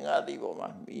ကျေဟင်္ဂါသည်ပေါ်မှာ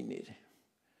မိနေတယ်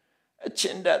အချ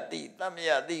င်းတတ်သည်တမ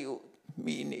ယသည်ကို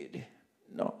မိနေတယ်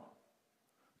နော်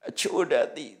အချိုးတတ်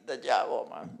သည်တရားပေါ်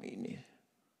မှာမိနေတယ်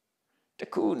တ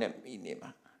ခုနဲ့မိနေ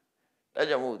မှာဒါ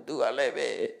ကြောင့်မို့သူကလည်းပဲ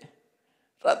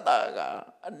ရတ္တက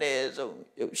အနည်းဆုံး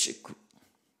ရုပ်ရှိခု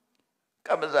က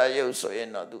မ္မဇာရုပ်ဆိုရင်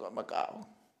တော့သူကမကောင်း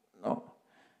နော်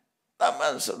တမ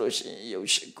န်ဆိုလို့ရှိရင်ရုပ်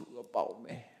ရှိခုအပေါင်းမ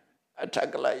ယ်အထက်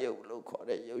ကလရုပ်လို့ခေါ်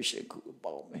တဲ့ရုပ်ရှိခုအ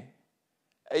ပေါင်းမယ်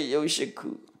အဲ့ရုပ်ရှိ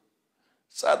ခု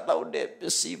စားတော့တဲ့ပ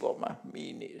စ္စည်းပေါ်မှာမိ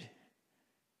နေတယ်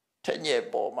ထညက်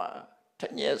ပေါ်မှာထ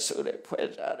ညက်ဆိုတဲ့ဖွဲ့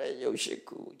ထားတဲ့ရုပ်ရှိ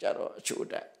ခုကြတော့အချိုး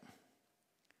တက်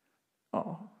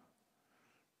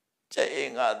ကျေ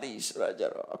ငါသည်ဆိုတာကြ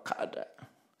တော့အခါတတ်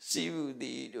စီဝသ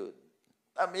ည်တို့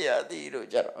သမယသည်တို့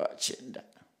ကြတော့အချင်းတတ်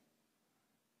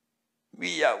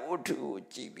မိယဝတ္ထုကို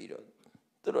ကြည့်ပြီးတော့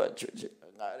သူတို့ချွတ်ချွ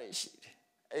တ်ငါရရှိတယ်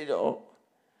အဲ့တော့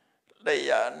လက်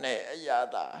ရနဲ့အရာ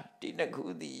သာဒီနှစ်ခု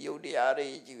သည်ယုတ်တရားတွေ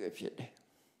ကြီးပဲဖြစ်တယ်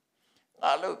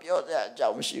ငါလို့ပြောစရာအကြော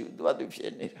င်းမရှိဘူးသူကသူဖြ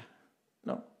စ်နေတာ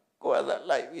နော်ကိုယ်က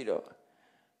လိုက်ပြီးတော့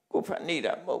ကိုဖန်နေ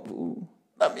တာမဟုတ်ဘူး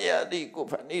သမယသည်ကို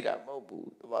ဖန်နေတာမဟုတ်ဘူး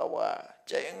တ ဘာဝ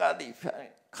ကျင်ငါတိ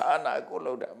ခါနာကို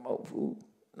လောက်တာမဟုတ်ဘူး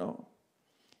နော်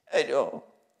အဲ့တော့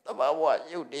သဘာဝ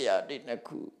ယုတ်တရားဒီနှစ်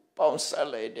ခုပေါင်းစပ်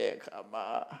လိုက်တဲ့အခါမှာ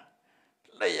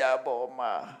လျှာပေါ်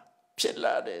မှာဖြစ်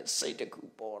လာတဲ့စိတ်တစ်ခု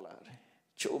ပေါ်လာတယ်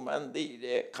ချိုမှန်သိတ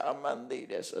ယ်ခါမှန်သိ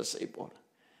တယ်ဆိုစိတ်ပေါ်လာ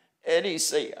အဲ့ဒီ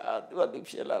စိတ်အားသူကသူ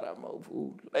ဖြစ်လာတာမဟုတ်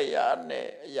ဘူးလျှာနဲ့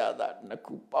အရာသာနှစ်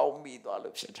ခုပေါင်းမိသွား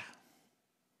လို့ဖြစ်တာ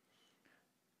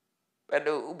ဘယ်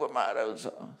လိုဥပမာတော့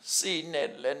ဆိုစီနဲ့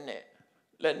လက်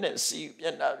နဲ့စီမျ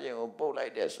က်နှာပြင်ကိုပုတ်လို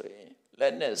က်တဲ့ဆိုရင်လ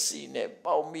က်နဲ့စီနဲ့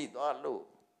ပေါင်းမိသွားလို့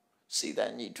စီတ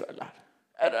န်ကြီးထွက်လာတယ်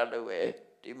အဲ့ဒါလိုပဲ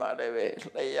ဒီမှာလည်းပဲ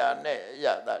လျှာနဲ့အ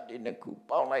ရာသာဒီနှစ်ခု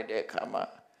ပေါင်းလိုက်တဲ့အခါမှာ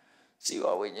စီဝ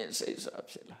ဝိညာဉ်စိတ်ဆိုတာ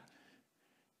ဖြစ်လာတယ်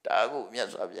ဒါကုမြတ်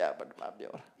စွာဘုရားပထမ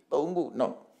ပြောတာသုံးခု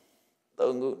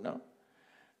နော်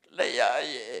လျှာ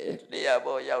ရဲ့လျှာ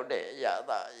ပေါ်ရောက်တဲ့အရာ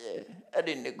သာရဲ့အဲ့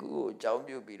ဒီနှစ်ခုကိုအကြောင်း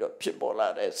ပြုပြီးတော့ဖြစ်ပေါ်လာ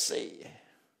တဲ့စိတ်ရဲ့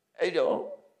အဲ့တော့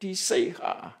ဒီစိတ်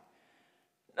ဟာ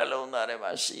နှလုံးသားထဲ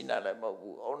မှာရှိနေလည်းမဟုတ်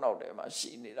ဘူးအုံနောက်ထဲမှာ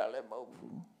ရှိနေတာလည်းမဟုတ်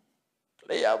ဘူး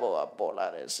လျှာပေါ်ကပေါ်လာ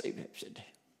တဲ့စိတ်ပဲဖြစ်တ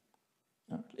ယ်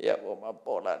နော်လျှာပေါ်မှာ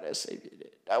ပေါ်လာတဲ့စိတ်ဖြစ်တ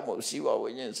ယ်ဒါမှမဟုတ်စီဝဝိ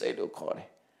ညာဉ်စိတ်လို့ခေါ်တယ်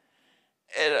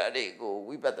အဲ့ဒါတွေကို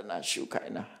ဝိပဿနာရှုခို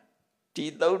င်းတာဒီ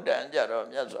သုတ်တန်ကြတော့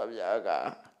မြတ်စွာဘုရားက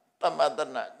သမတ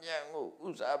နာဉာဏ်ကိုဥ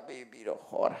စားပေးပြီးတော့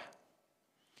ဟောတာ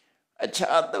အ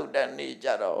ခြားသုတ်တန်နေကြ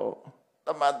တော့သ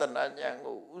မတနာဉာဏ်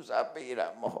ကိုဥစားပေးတာ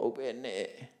မဟုတ်ပဲနဲ့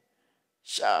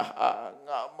ရှာဟာ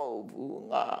ငါမဟုတ်ဘူး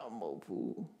ငါမဟုတ်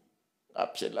ဘူးငါ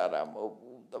ဖြစ်လာတာမဟုတ်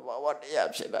ဘူးသဘာဝတရား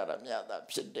ဖြစ်လာတာမြတ်တာ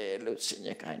ဖြစ်တယ်လို့ဆင်ញ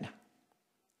ခိုင်းတာ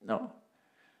နော်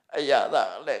အရာသာ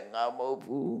လည်းငါမဟုတ်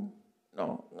ဘူး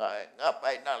နော်ငါ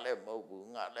ပိုင်တာလည်းမဟုတ်ဘူး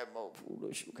ငါလည်းမဟုတ်ဘူး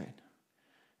လို့ရှုခိုင်းတာ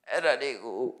အဲ့ဒါတွေ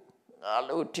ကိုငါ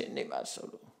လို့ထင်နေမှာဆို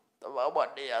လို့သဘာဝ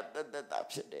တရားတက်တာ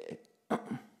ဖြစ်တယ်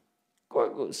ကို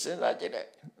ယ်ကိုစဉ်းစားကြည့်လို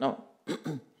က်နော်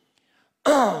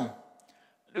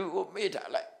လူကိုမေ့ထား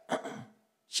လိုက်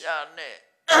ရှာနဲ့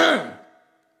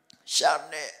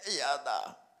အရာသာ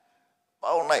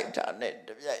ပေါင်းလိုက်တာနဲ့တ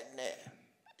ပြိုင်နဲ့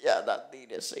အရာသာသိ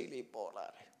တဲ့စိတ်လေးပေါ်လာ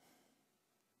တယ်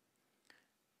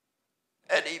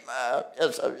အဲ့ဒီမှာမြ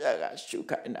တ်စွာဘုရားကရှု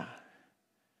ခိုင်းတာ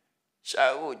ရှာ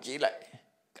ကိုကြည့်လိုက်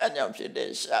ကံကြောင့်ဖြစ်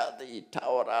တဲ့ရှာသည်ထာ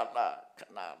ဝရလား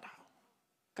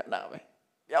ခဏပဲ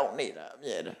ပြောင်းနေတာအ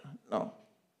မြဲတမ်းနော်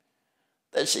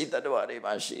သက်ရှိတ attva တွေ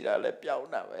မှာရှိတာလဲပြောင်း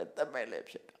တာပဲသက်မဲ့လည်း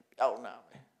ဖြစ်တာပြောင်းတာ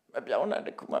ပဲမပြောင်းတာတ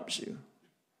ခုမှမရှိဘူး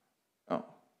နော်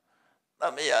သ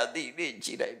မယတိလေးကြ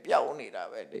ည့်လိုက်ပြောင်းနေတာ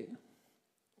ပဲလေ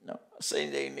နော်အစိမ့်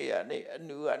လေးကနေအ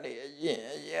နူကနေအရင်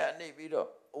ကနေပြီးတော့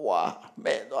ဝါ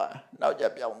မဲ့သွားနောက်ကျ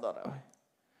ပြောင်းသွားတာပဲ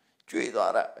ကျွေ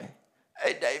သွားတာပဲ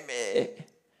အဲ့တိုင်းပဲ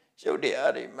ရုပ်တ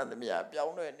ရားတွေမှန်သမျှပြော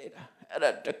င်းလဲနေတာအဲ့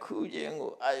ဒါတစ်ခုချင်း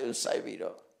ကိုအာယုစိုက်ပြီး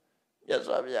တော့မြတ်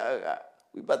စွာဘုရားက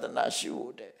ဝိပဿနာရှု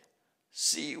ဖို့တဲ့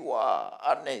စီဝါ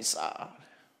အနိစ္စ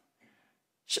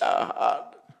ရှာ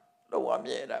လောက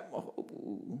မြဲတာမဟုတ်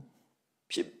ဘူး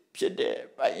ဖြစ်တဲ့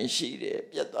ပိုင်ရှိတယ်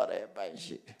ပြတ်သွားတဲ့ပိုင်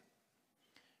ရှိတယ်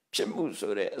ဖြစ်မှု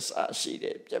ဆိုတဲ့အစာရှိတ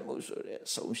ယ်ပြတ်မှုဆိုတဲ့အ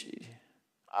ဆုံးရှိတယ်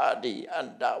အာဒီအ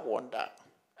န္တဝန္တ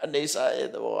အနိစ္စရဲ့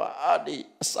သဘောအာဒီ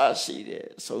အစာရှိတယ်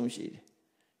အဆုံးရှိတယ်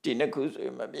ဒီနှစ်ခုဆိုရ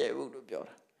င်မမြဲဘူးလို့ပြော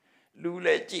တာလူလ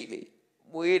ည်းကြည့်လေ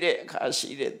မွေးတဲ့အခါရှိ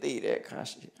တယ်သိတဲ့အခါ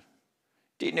ရှိတယ်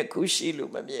ဒီနှစ်ခုရှိ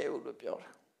လို့မမြဲဘူးလို့ပြော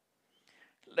တာ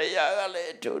လျှာကလည်း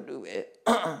အတူတူပဲ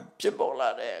ဖြစ်ပေါ်လာ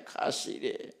တဲ့အခါရှိတ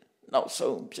ယ်နောက်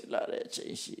ဆုံးဖြစ်လာတဲ့အချိ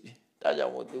န်ရှိတယ်ဒါကြော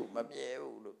င့်မို့သူမမြဲ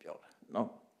ဘူးလို့ပြောတာနော်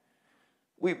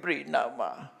ဝိပရိနာ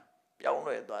မှာပြောင်း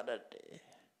လဲသွားတတ်တယ်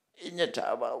အညထာ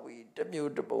ဘဝီတစ်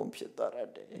မျိုးတစ်ပုံဖြစ်သွားတ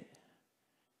တ်တယ်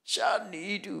ရှား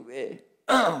နီးတူပဲ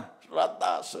ရတ္တ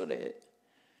ဆိုတဲ့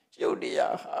ယုတ်တ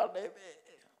ရားဟာလည်းပဲ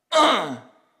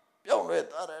ပြောင်းလဲ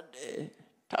သွားတတ်တယ်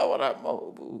ထာဝရမဟု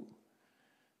တ်ဘူး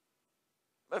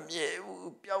မမြဲ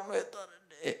ဘူးပြောင်းလဲသွားတတ်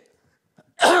တယ်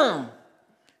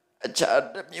အခြား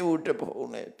တစ်မျိုးတစ်ပုံ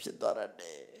နဲ့ဖြစ်သွားတတ်တ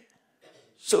ယ်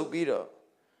ဆိုပြီးတော့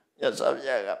မြတ်စွာဘု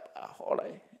ရားကဟောလို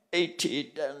က်အဋ္ဌိ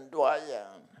တံဒွာယံ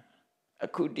အ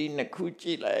ခုဒီနှစ်ခုကြ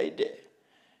ည့်လိုက်တဲ့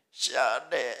ရှား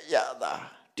တဲ့အရာသာ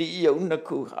ဒီယုံနှစ်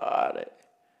ခုဟာတဲ့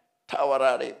ထာဝရ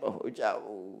တွေမဟုတ်ကြ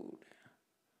ဘူး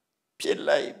ဖြစ်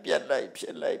လိုက်ပြက်လိုက်ဖြ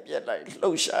စ်လိုက်ပြက်လိုက်လှု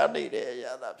ပ်ရှားနေတဲ့အ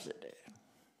ရာသာဖြစ်တယ်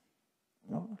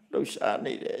နော်လှုပ်ရှား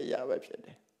နေတဲ့အရာပဲဖြစ်တ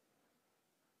ယ်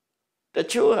တ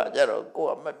ချို့ဟာကြတော့ကို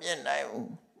ယ်ကမမြင်နိုင်ဘူး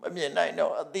မမြင်နိုင်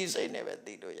တော့အသိစိတ်နဲ့ပဲ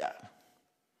သိလို့ရတယ်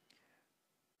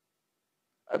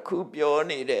အခုပြော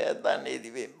နေတဲ့အတန်လေးဒီ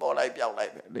ပဲပေါ်လိုက်ပြောက်လို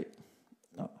က်ပဲလေ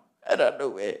နော်အဲ့ဒါ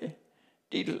တို့ပဲ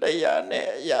ဒီလျှာနဲ့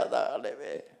အရာသာလည်း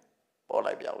ပဲပေါ်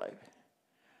လိုက်ပြောက်လိုက်ပဲ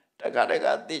တခါတ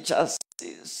ခါတိချ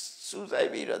စူးစိုက်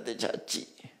ပြီးတော့တိချကြ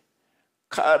ည့်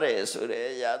ခါရဲဆိုတဲ့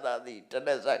အရာသာဒီတလ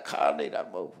က်ဆက်ခါနေတာ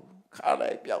မဟုတ်ဘူးခါ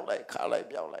လိုက်ပြောက်လိုက်ခါလိုက်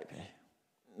ပြောက်လိုက်ပဲ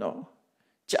နော်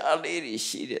ကြာလေးတွေ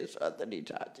ရှိတယ်ဆိုတာတတိ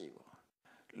ထားကြည့်ပေါ့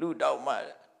လူတောင်မှ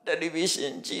တယ်လီဗီရှ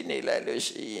င်းကြည့်နေလိုက်လို့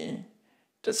ရှိရင်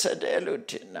တစ်ဆက်တည်းလို့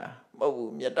ထင်တာမဟုတ်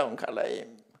ဘူးမျက်တောင်ခတ်လိုက်ရင်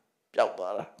ပျောက်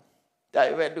သွားတာဒါ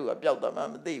ပေမဲ့လူကပျောက်သွားမှ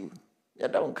မသိဘူးမျ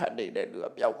က်တောင်ခတ်နေတဲ့လူက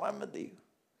ပျောက်မှမသိဘူး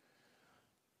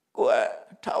ကိုယ်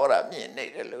ကထာဝရမြင်နေ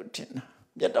တယ်လို့ထင်တာ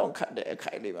မျက်တောင်ခတ်တဲ့အ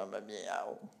ခိုင်လေးမှမမြင်ရ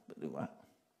ဘူးဘယ်သူမှ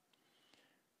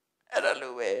အဲ့ဒါ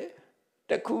လိုပဲ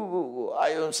တခုခုကိုအာ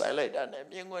ယုံဆိုင်လိုက်တာနဲ့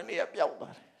မြင်ခွင့်လေးကပျောက်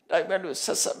သွားတယ်ဒါပေမဲ့လို့ဆ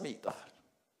က်ဆက်မိသွား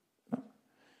နော်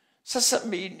ဆက်ဆက်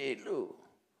မိနေလို့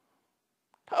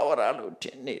ထာဝရလို့ထ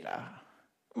င်နေတာ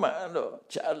မှန်တော့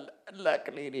ဂျာလက်က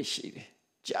လေးတွေရှိတယ်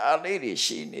ဂျာလေးတွေ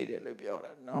ရှိနေတယ်လို့ပြော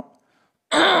တာနော်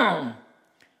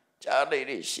ဂျာလေး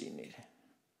တွေရှိနေတယ်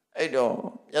အဲ့တော့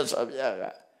မြတ်စွာဘုရားက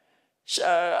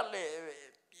ရှာလေးပဲ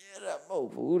ပြဲတာမဟုတ်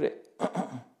ဘူးတဲ့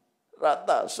ရတ္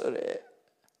တဆိုတဲ့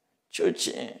ချွတ်ချ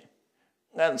င်း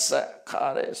ငန်းဆက်ခါ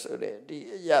ရဲဆိုတဲ့ဒီ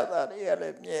အရာတွေကလ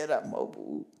ည်းမြဲတာမဟုတ်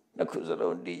ဘူးနှစ်ခုစ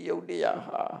လုံးဒီယုတ်တရား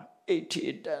ဟာအိဋ္ဌိ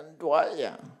တံတွား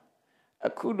ယံအ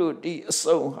ခုလိုဒီအ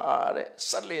စုံဟာတဲ့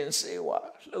ဆက်လင်းစေဝ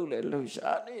လှုပ်လေလှုပ်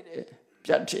ရှားနေတယ်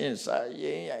ပြတ်ထင်းစာရ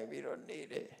င်းရိုင်ပြီးတော့နေ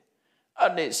တယ်အ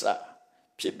နိစ္စ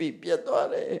ဖြစ်ပြီးပြတ်သွား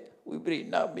တယ်ဝိပရိ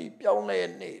နာမိပြောင်းလဲ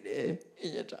နေတယ်အ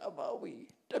ညတဘာဝီ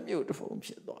တမျိုးတစ်ဖုံ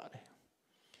ဖြစ်သွားတယ်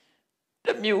တ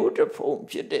မျိုးတစ်ဖုံ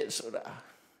ဖြစ်တဲ့ဆိုတာ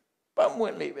ပတ်မွ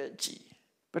င့်လေးပဲကြည်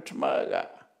ပထမက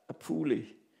အဖူးလေး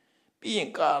ပြီးရ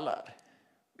င်ကားလာတယ်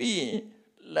ပြီးရင်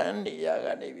လမ်းနေရက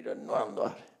နေပြီးတော့နွမ်း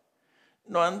သွားတယ်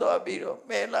နွမ်းသွားပြီးတော့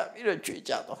မဲလာပြီးတော့ကျွေ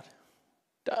ကြသွားတယ်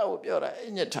ဒါကိုပြောတာအ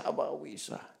ညထဘာဝီ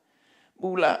ဆိုတာမူ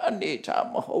လအနေထား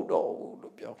မဟုတ်တော့ဘူး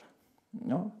လို့ပြောတာ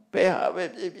နော်ဘယ်ဟာပဲ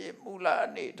ဖြစ်ဖြစ်မူလအ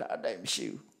နေထားအတိုင်းမရှိ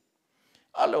ဘူး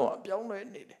အလုံးအပြောင်းလဲ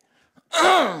နေတယ်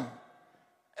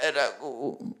အဲ့ဒါကို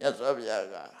မြတ်စွာဘုရား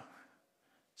က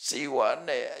စီဝါ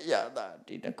နဲ့အရာသာ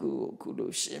ဒီနှစ်ခုကိုခု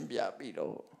လိုရှင်းပြပြီး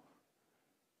တော့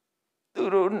သူ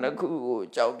တို့နှစ်ခုကို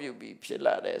ကြောက်ပြုပြီးဖြစ်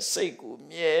လာတဲ့စိတ်ကို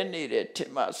မြဲနေတဲ့ထ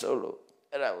င်မှဆိုလို့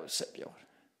အဲ့ဒါကိုဆက်ပြောတယ်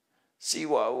စီ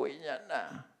ဝါဝိညာဏ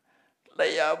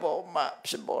လျှာပေါ်မှာ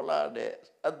ဖြစ်ပေါ်လာတဲ့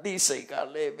အသိစိတ်က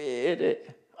လည်းပဲတဲ့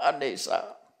အနိစ္စ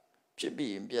ဖြစ်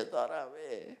ပြီးပြတ်သွားတာပဲ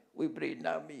ဝိပရိ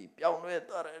နာမိပြောင်းလဲ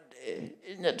သွားတဲ့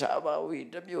အညထဘာဝီ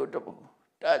တမျိုးတပုံ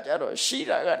ဒါကြတော့ရှိ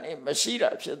တာကနေမရှိတာ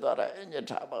ဖြစ်သွားတာအည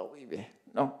ထဘာဝီပဲ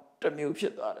နော်တမျိုးဖြ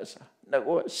စ်သွားတယ်ဆိုတာ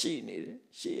ငါကရှိနေတယ်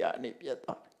ရှိရနေပြတ်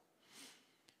သွားတယ်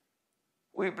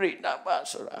ဝိပရိနာမ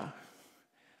ဆိုတာ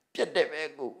ပြတ်တဲ့ဘက်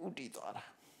ကိုဥတည်သွားတာ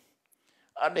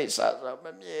အနိစ္စဆိုတာမ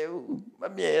မြဲဘူးမ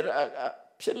မြဲတာက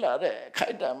ဖြစ်လာတဲ့အခို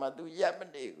က်အတန့်မှာသူရပ်မ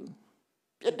နေဘူး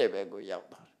ပြတ်တဲ့ဘက်ကိုရောက်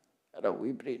သွားတယ်အဲ့တော့ဝိ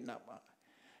ပရိနာမ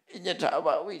အညထ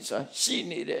ဘာဝီဆိုတာရှိ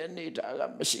နေတဲ့အနေထားက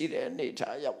မရှိတဲ့အနေ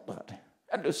ထားရောက်သွားတယ်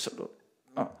အဲ့လိုဆိုလို့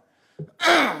နော်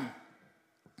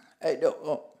အဲ့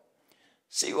တော့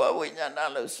စီဝဝိညာဏ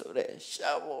လို့ဆိုတဲ့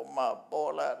ရှားပေါ်မှာ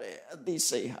ပေါ်လာတဲ့အသိ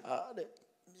စိတ်ဟာတဲ့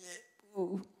မြေ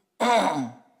ဘူး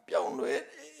ပြောင်းလဲ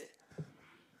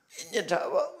ညထ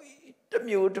ဘာဝီတ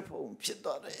မျိုးတစ်ပုံဖြစ်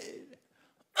သွားတယ်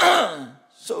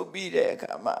ဆိုပြီးတဲ့အ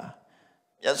ခါမှာ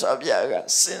မြတ်စွာဘုရားက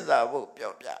စဉ်းစားဖို့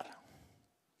ပြောပြတာ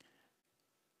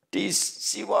ဒီ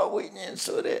စီဝဝိညာဉ်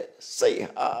ဆိုတဲ့စိတ်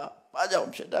ဟာဘာကြော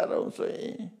င့်ဖြစ်တာတော့ဆိုရ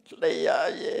င်လျှာ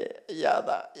ရဲ့အရာ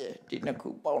သာရဲ့ဒီနှစ်ခု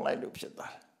ပေါင်းလိုက်လို့ဖြစ်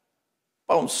သွားတယ်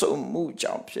ပေါင်းစုံမှု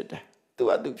ကြောင့်ဖြစ်တယ်သူ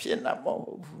ကသူဖြစ်နေမှာမ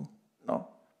ဟုတ်ဘူးနော်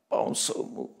ပေါင်းစုံ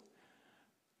မှု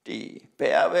ဒီဘ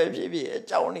ယ်အပဲဖြစ်ဖြစ်အ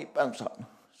ကြောင်းนี่ပန်းဆောင်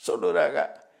ဆိုလိုတာက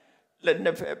လက်နှ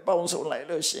စ်ဖက်ပေါင်းစုံလိုက်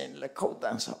လို့ရှိရင်လက်ခုပ်တ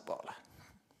န်းဆောက်ပေါ်လာ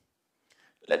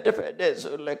လက်တစ်ဖက်တည်း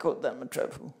ဆိုလက်ခုပ်တန်းမထွက်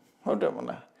ဘူးဟုတ်တယ်မ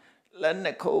လားလက်နှ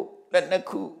စ်ခု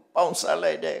ပေါင်းစား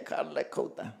လိုက်တဲ့အခါလက်ခု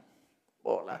ပ်တန်း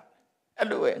ပေါ်လာအဲ့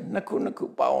လိုပဲနှစ်ခု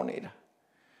ပေါင်းနေတာ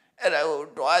အဲ့ဒါကို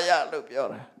တွားရလို့ပြော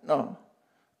တာနော်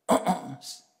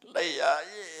လျှာ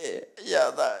ရဲ့အရာ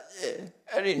သာရဲ့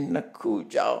အဲ့ဒီနှစ်ခု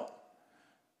ကြောင့်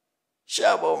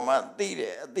ရှားပေါ်မှာသိ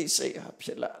တဲ့အသိစိတ်ဟာဖြ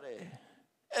စ်လာတယ်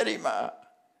အဲ့ဒီမှာ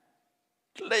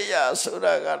လျှာဆို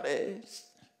တာကလည်း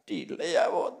ဒီလျှာ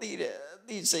ပေါ်သိတဲ့အ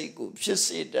သိစိတ်ကိုဖြစ်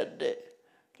စေတတ်တဲ့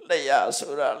လျှာ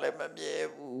ဆိုတာလည်းမမြဲ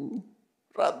ဘူး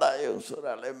ရတ္တယုံဆို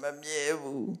တာလည်းမမြဲ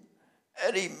ဘူး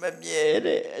အဲ့ဒီမမြဲ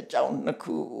တဲ့အကြောင်းနှစ်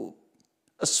ခုကို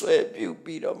အစွဲပြု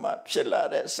ပြီးတော့မှဖြစ်လာ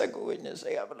တဲ့စက္ကဝိညာဉ်စိ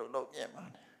တ်ကဘယ်လိုလုပ်မြင်မှာ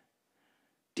လဲ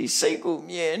ဒီစိတ်ကို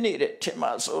မြဲနေတဲ့ထင်မှ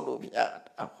ဆိုလို့ဗျာ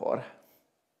ဟောတာ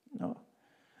နော်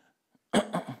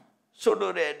ဆို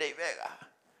လိုတဲ့အဓိပ္ပာယ်က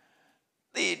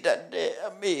သိတတ်တဲ့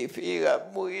အမေဖေးက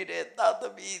မွေးတဲ့သာသ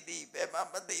မီသည်ဘယ်မှ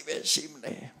မသိပဲရှိမ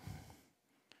လဲ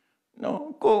နော်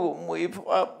ကိုယ်မွေး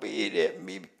ဖွားပေးတဲ့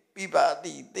မိဘသ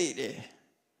ည်သိတယ်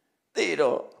သိ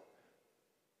တော့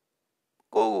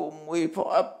ကိုယ်မွေး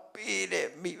ဖွားပေးတဲ့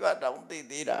မိဘတောင်သိ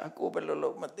သေးတာကိုယ်ဘယ်လိုလု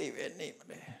ပ်မသိပဲနေမ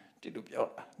လဲဒီလိုပြော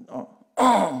တာနော်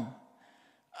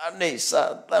အနိစ္စ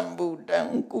တံဗုဒ္ဓံ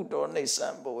ကုတောနိစ္စံ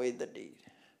ဘဝေတတိ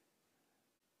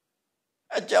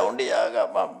အကြောင်းတရားက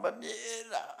မှမမြဲ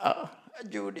တာအ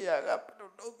ကျိုးတရားကဘယ်လို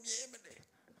လုပ်မြဲမလဲ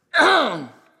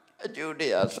အကျိုးတ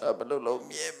ရားဆိုတာဘယ်လိုလုပ်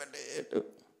မြဲမလဲလို့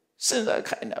စဉ်းစား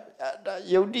ခိုင်းတာဗျာဒါ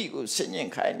ယုတ်တိကိုဆင်ញင်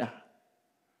ခိုင်းတာ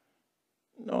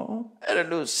နော်အဲ့ဒါ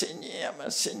လို့ဆင်ញင်ရမှာ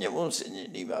ဆင်ញင်ဖို့ဆင်ញင်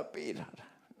ဒီပါပေးတာ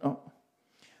နော်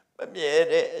မမြဲ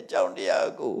တဲ့အကြောင်းတ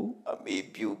ရားကိုအမိ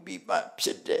ပြုပြီးမှဖြ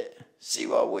စ်တဲ့စီ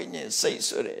ဝဝိညာဉ်စိတ်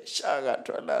ဆိုတဲ့ရှားက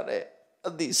ထွက်လာတဲ့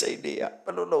အသိစိတ်တွေကဘ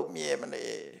ယ်လိုလုပ်မြဲမလဲ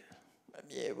မ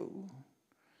မြဲဘူး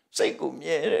စိတ်ကို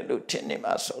မြဲတယ်လို့ထင်နေ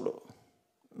မှာဆိုလို့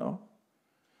နော်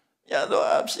ရတော့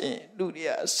အဖြစ်လူတွေ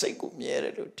ကစိတ်ကိုမြဲတ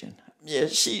ယ်လို့ထင်တာမြဲ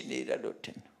ရှိနေတယ်လို့ထ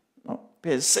င်တာနော်ဘ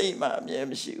ယ်စိတ်မှအမြဲ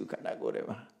မရှိဘူးခန္ဓာကိုယ်ထဲ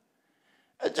မှာ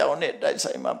အကြောင်းနဲ့တိုက်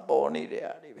ဆိုင်မှာပေါ်နေတဲ့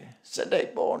အားတွေပဲစက်တိုက်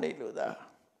ပေါ်နေလို့သာ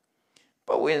ပ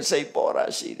ဝင်စိတ်ပေါ်တာ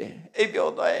ရှိတယ်အိပ်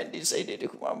ပျော်သွားရင်ဒီစိတ်တွေတ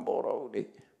ခုမှမပေါ်တော့ဘူးလေ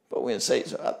ပဝင်စိတ်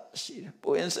ဆိုတာရှိတယ်ပ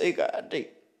ဝင်စိတ်ကအတိ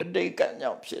တ်က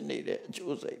ကြောင့်ဖြစ်နေတဲ့အ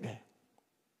ကျိုးစိတ်ပဲ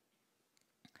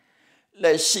လ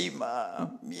က်ရှိမှာ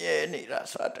မြဲနေတာ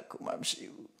ဆိုတာတခုမှမရှိ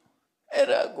ဘူးအဲ့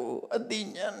ဒါကိုအတိ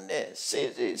ညာနဲ့စေ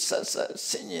စေဆက်ဆက်ဆ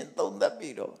င်ញင်သုံးသပ်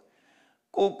ပြီးတော့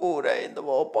ကိုယ်တိုင်သ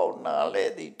ဘောပေါက်နားလဲ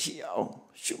သည့်ထီအောင်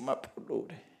ရှုမှတ်ဖို့လို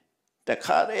တယ်တ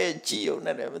ခါတည်းကြည်ုံ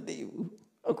နဲ့လည်းမသိဘူး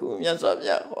အခုမြတ်စွာဘု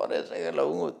ရားဟောတဲ့စကား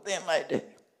လုံးကိုသင်လိုက်တယ်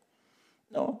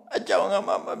နော်အကြောင်းက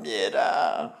မှမမြဲတာ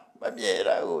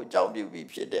ကိုအကြောင်းပြုပြီး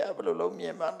ဖြစ်တယ်ဘယ်လိုလုပ်မြဲ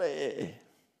မှလဲ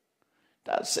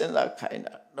ဒါစဉ်းစားခိုင်း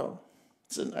တာနော်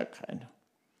စဉ်းစားခိုင်းတာ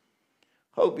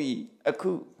ဟုတ်ပြီအ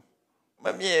ခုမ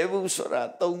မြဲဘူးဆိုတာ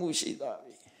၃ခုရှိသွား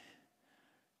ပြီ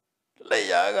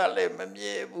လျာကလည်းမ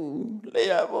မြဲဘူး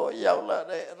လျာပေါ်ရောက်လာ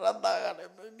တဲ့ရတ္တကလ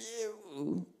ည်းမမြဲ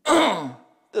ဘူး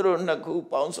သူတို့နှစ်ခု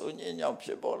ပေါင်းစုံခြင်းကြောင့်ဖြ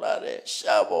စ်ပေါ်လာတဲ့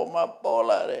ရှားပေါ်မှာပေါ်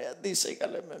လာတဲ့အသိစိတ်က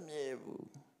လည်းမမြဲဘူး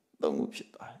၃ခုဖြစ်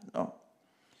သွားတယ်နော်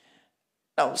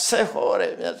နောက်ဆက်ဟောတ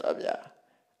ယ်မြတ်စွာဘုရား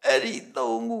အဲ့ဒီ၃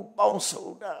ခုပေါင်းစုံ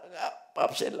တာကဘာ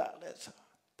ဖြစ်လာလဲဆို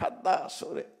ဖတ်တာ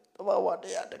ဆိုတဲ့သဘာဝတ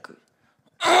ရားတစ်ခု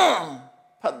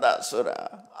ဖတ်တာဆိုတာ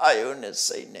အာယုန်နဲ့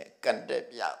စိတ်နဲ့ကန်တဲ့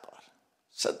ပြသွားတာ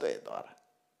ဆက်သွဲသွားတာ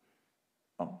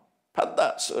ဖတ်တာ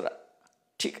ဆိုတာ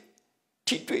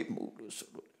ထိတွေ့မှုလို့ဆို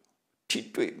လို့ထိ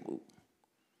တွေ့မှု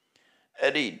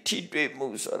အဲ့ဒီထိတွေ့မှု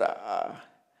ဆိုတာ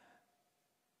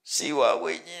စီဝ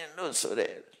ဝိညာဉ်လို့ဆို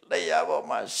တဲ့လျှာပေါ်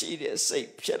မှာရှိတဲ့စိတ်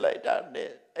ဖြစ်လိုက်တာနဲ့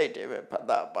အဲ့ဒီပဲဖတ်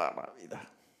တာပါလာပြီသား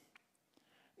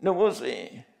နှုတ်ဆိုရ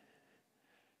င်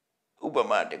ဥပ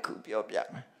မာတစ်ခုပြောပြ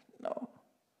မယ်နော်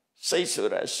စိတ်ဆို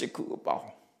တာရှိခုအပေါင်း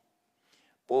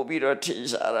ပို့ပြီးတော့ထင်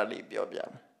ရှားတာလေးပြောပြမ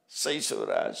ယ်စိတ်ဆို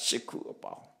တာရှိခုအ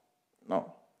ပေါင်းနော်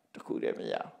တခုတည်းမ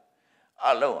ရ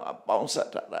အလုံးအပေါင်းဆက်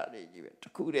တာလေးကြီးပဲတ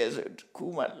ခုတည်းဆိုတခု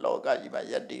မှလောကကြီးမှာ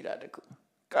ယက်တည်တာတခု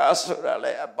ကားဆိုတာလ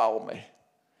ည်းအပေါင်းပဲ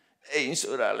အိမ်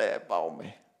ဆိုတာလည်းအပေါင်းပဲ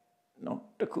နော်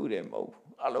တခုတည်းမဟုတ်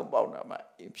ဘူးအလုံးပေါင်းတာမှ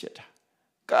အိမ်ဖြစ်တာ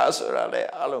ကားဆိုတာလည်း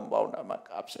အလုံးပေါင်းတာမှ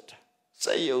ကားဖြစ်တာ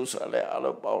စိတ်ယုံဆိုတာလည်းအ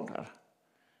လုံးပေါင်းတာ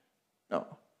နော်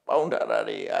ပေါင်းတာ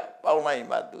တွေကပေါင်းလိုက်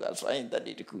မှသူကစွန့်တတ္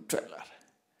တိတစ်ခုထွက်လာတယ်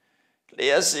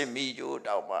လျှက်စင်မိကျိုး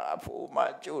တောင်မှအဖို့မှ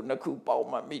ကျိုးနှစ်ခုပေါင်း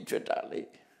မှမိထွက်တာလေ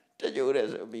တကြိုးတဲ့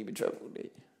ဆိုမိမထွက်ဘူးလေ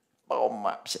ပေါင်း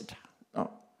မှဖြစ်တာ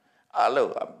နော်အ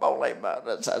လုံးကပေါင်းလိုက်မှရသ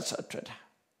ဆက်ထွက်တာ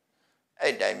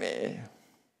အဲ့တိုင်းပဲ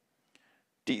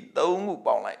ဒီ၃ခု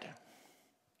ပေါင်းလိုက်တယ်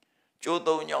ကျိုး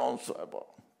၃ညောင်းဆိုပေါ့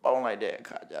ပေါင်းလိုက်တဲ့အ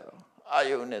ခါကျတော့အာ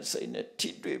ယုန်နဲ့စိတ်နဲ့ထိ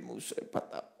တွေ့မှုဆိုဖတ်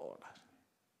တာပေါ်လာ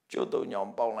ကျိုး၃ညော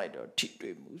င်းပေါင်းလိုက်တော့ထိ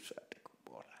တွေ့မှုဆိုတာတခု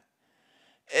ပေါ်လာ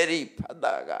အဲ့ဒီဖတ်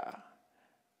တာက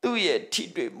သူ့ရဲ့ထိ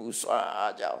တွေ့မှုစွမ်း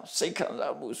အားကြောင့်စိတ်ခံ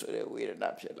စားမှုဆိုတဲ့ဝေဒနာ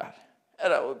ဖြစ်လာတယ်အဲ့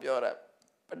ဒါကိုပြောတာ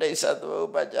ပဋိစ္စသမု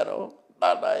ပ္ပါဒ်ကြတော့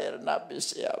တာတာယရဏပစ္စ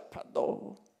ယဖတ်တော့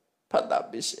ဖတ်တာ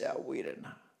ပစ္စယဝေဒ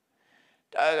နာ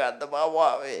ဒါကသဘာဝ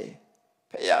ပဲ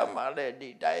ဖယားမှလည်းဒီ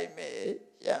တိုင်းပဲ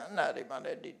ယန္နာတွေမှလ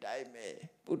ည်းဒီတိုင်းပဲ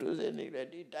ပုထုဇဉ်တွေလည်း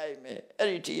ဒီတိုင်းပဲအဲ့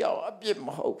ဒီတီအောင်အပြစ်မ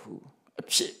ဟုတ်ဘူးအ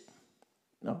ဖြစ်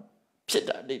နော်ဖြစ်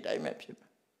တာဒီတိုင်းပဲဖြစ်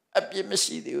အပြစ်မ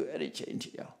ရှိသေးဘူးအဲ့ဒီချိန်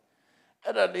တီအောင်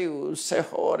အဲ့ဒါလေးကိုဆက်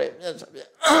ဟောတယ်မြတ်စွာဘု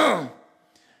ရား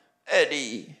အဲ့ဒီ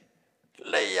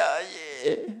လျှာ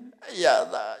ရဲ့အရာ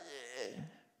သာရဲ့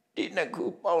ဒီနှစ်ခု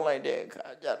ပေါင်းလိုက်တဲ့အခါ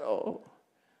ကျတော့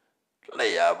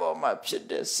လျှာပေါ်မှာဖြစ်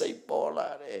တဲ့စိတ်ပေါ်လာ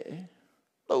တယ်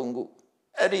၃ခု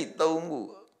အဲ့ဒီ၃ခု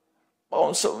ပေါ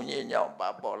င်းစုံခြင်းကြောင့်ပါ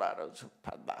ပေါ်လာတော့ဆိုဖ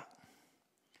တ်တာ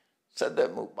စတဲ့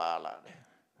မှုပါလာတယ်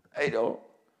အဲ့တော့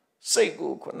စိတ်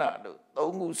ကိုခုနတို့၃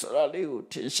ခုဆိုတာလေးကို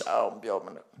ထင်ရှားအောင်ပြောမ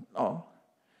လို့နော်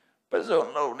ပဇုံ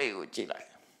လုံးလေးကိုကြည့်လိုက်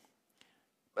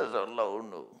ပဇုံလုံး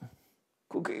တို့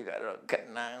ခုခေတ်ကတော့ကဏ္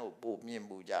ဍကိုပုံမြင်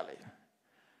ပူကြလိုက်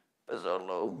ပဇုံ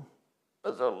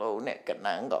လုံးနဲ့ကဏ္ဍ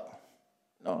ကောင်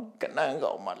နော်ကဏ္ဍ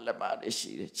ကောင်မှာလက်မလေး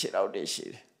ရှိတယ်ခြေထောက်လေးရှိ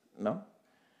တယ်နော်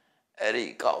အဲ့ဒီ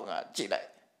ကောင်ကကြည့်လိုက်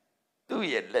သူ့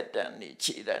ရဲ့လက်တံနေ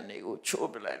ခြေတံနေကိုချိုး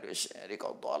ပလိုက်လို့ရှိရင်အဲ့ဒီ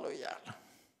ကောင်သွားလို့ရလား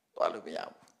သွားလို့မရ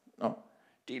ဘူးနော်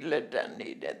ဒီ ဒီလက်တံနေ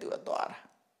တဲ့သူကသွားတာ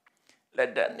လ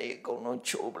က်တံနေအကုန်လုံး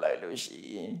ချိုးပလိုက်လို့ရှိ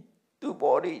ရင်သူ့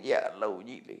body ကြီးအလုံး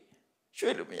ကြီးလေ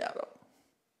ရွှေ့လို့မရတော့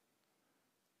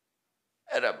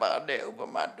အဲ့ဒါပါတဲ့ဥပ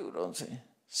မာတူတော့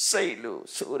စိတ်လို့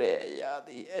ဆိုတဲ့အရာ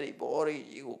ဒီအဲ့ဒီ body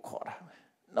ကြီးကိုခေါ်တာ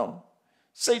နော်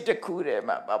စိတ်တစ်ခုတည်း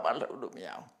မှာဘာမှလုပ်လို့မရ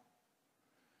အောင်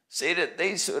စေတသိ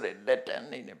က်ဆိုတဲ့လက်တံ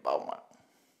နေနဲ့ပေါင်းမှာ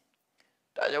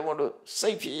ဒါကြောင့်မို့လို့စိ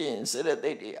တ်ဖြစ်ရင်စေတ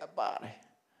သိက်တွေအပါတယ်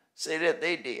စေတ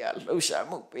သိက်တွေကလှုပ်ရှား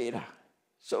မှုပေးတာ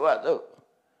ဆိုတော့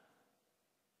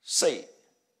စိတ်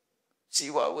စီ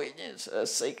ဝဝိညာဉ်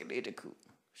စိတ်ကလေးတစ်ခု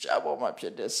ရှားပေါ်မှာဖြ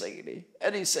စ်တဲ့စိတ်ကလေး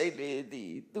အဲ့ဒီစိတ်လေးဒီ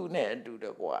သူ့နဲ့အတူတ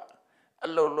ကွာအ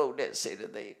လုံးလုံးတဲ့စေတ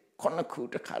သိက်9ခု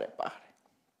တစ်ခါတည်းပါတယ်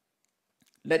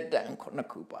လက်တံ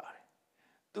9ခုပါတယ်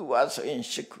သူကဆိုရင်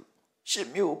10ခု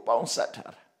10မျိုးပေါင်းစပ်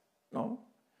ထားတာနော်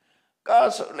ကား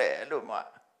ဆိုလေအဲ့လိုမှ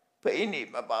ဖိနေ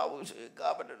မပါဘူးဆိုရင်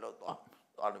ကားဘယ်လိုလုပ်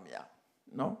သွားလို့မရ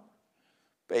နော်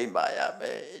ပိန်ပါရမ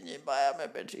ယ်အင်ဂျင်ပါရမယ်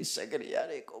ဘက်ထရီစက်ကရိယာ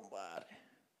တွေကုန်ပါတယ်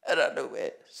အဲ့ဒါတော့ပဲ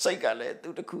စိတ်ကလည်းသူ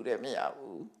တစ်ခုတည်းမရ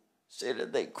ဘူးစေတ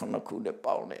သိက်9ခုနဲ့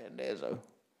ပေါင်းတယ်အနည်းဆုံး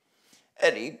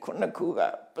အဲ့ဒီ9ခုက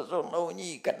ပစုံလုံး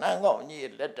ကြီးကနန်းကောင်း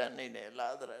ကြီးလက်တံနေနဲ့လာ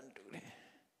သရန်တူတယ်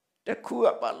တစ်ခုက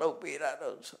ဘာလုပ်ပေးတာ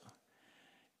တော့ဆို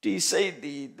ဒီစိတ်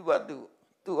ဒီ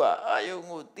သူကအာယုံ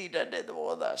ကိုတိတတ်တဲ့သ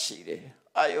ဘောသာရှိတယ်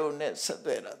အာယုံနဲ့ဆက်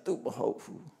သွယ်တာသူမဟုတ်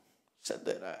ဘူးဆက်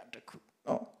သွယ်တာတစ်ခု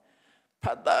နော်ဖ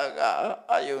တ်တာက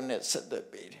အာယုံနဲ့ဆက်သွယ်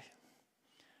ပေးတယ်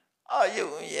အာ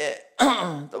ယုံရဲ့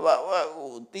သဘာဝ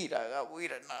ကိုသိတာကဝေ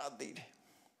ဒနာသိတယ်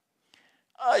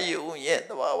အာယုံရဲ့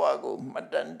သဘာဝကိုမ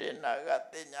တန်တင်တာက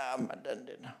တင်ညာမတန်တ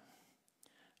င်တာ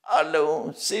အလုံး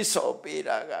စေးစော်ပေး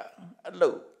တာကအ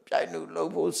လုံးပြိုင်လို့လှု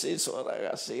ပ်ဖို့စေးစော်တာက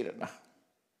စေရနာ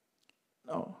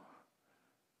နော်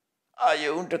အာ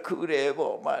ယုံတစ်ခုတည်း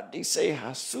ပေါ်မှာဒီစိတ်ဟာ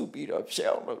စုပြီးတော့ဖြစ်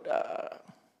အောင်လုပ်တာ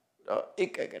တော့ဧ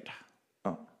ကဂတ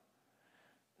နော်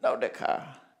နောက်တစ်ခါ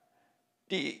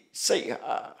ဒီစိတ်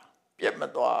ဟာပြတ်မ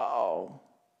သွားအောင်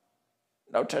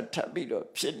နောက်ထပ်ပြီးတော့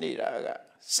ဖြစ်နေတာက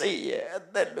စိတ်ရဲ့အ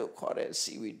သက်လို့ခေါ်တဲ့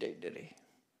စီဝိတ္တတွေ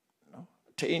နော်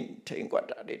ထိန်ကွက်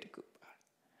တာတွေတကူပါ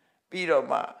ပြီးတော့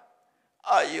မှ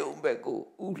အာယုံဘက်ကို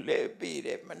ဥလှဲပေး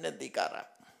တဲ့မနတိကာရ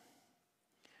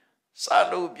စာ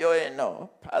လို့ပြောရင်တော့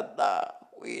ဖတ်တာ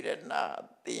ဝေဒနာ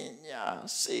တင်ညာ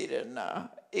စေရနာ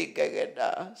ဧကဂတ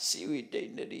စီဝိတ္တ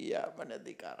ရိယမန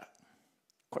တိကာရ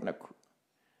9ခု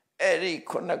အဲ့ဒီ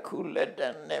9ခုလက်တံ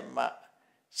နဲ့မှ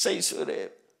စိတ်ဆိုတဲ့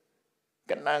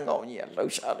ကနန်းကောင်းကြီးကလှု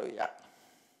ပ်ရှားလို့ရ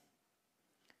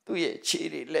သူ့ရဲ့ခြေ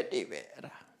တွေလက်တွေပဲအဲ့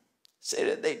ဒါစေတ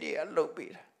သိက်တွေကလှုပ်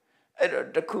ပေးတာအဲ့တော့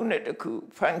တစ်ခုနဲ့တစ်ခု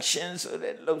function ဆို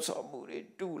တဲ့လှုပ်ဆောင်မှုတွေ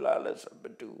တူလာလဲဆိုမ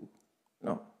တူ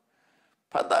နော်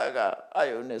ဖတ်တာကအာ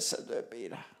ယုန်နဲ့ဆက်သွယ်ပေး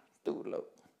တာသူ့လို့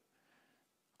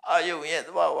အာယုန်ရဲ့သ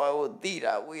ဘာဝကိုသိ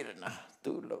တာဝေဒနာ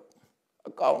သူ့လို့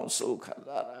အကောင်ဆိုခံ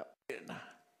စားတာဝေဒနာ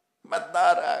မတ္တာ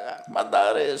မတ္တာ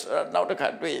ရဲဆိုတော့နောက်တစ်ခါ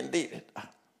တွေ့ရင်သိတယ်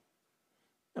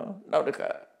နော်နောက်တစ်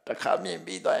ခါမြင်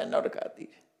ပြီးသွားရင်နောက်တစ်ခါသိ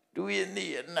တယ်ဒူရင်သိ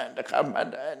ရင်နံတစ်ခါမှတ်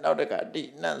တယ်နောက်တစ်ခါတိ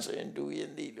နံဆိုရင်ဒူရ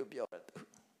င်သိလို့ပြောတယ်သူ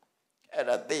အဲ့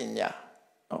ဒါသိညာ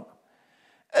နော်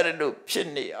အဲ့ဒါလို့ဖြစ်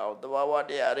နေအောင်သဘာဝ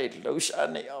တရားတွေလှုပ်ရှား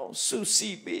နေအောင်စုစ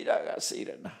ည်းပေးတာကစေရ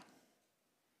နာ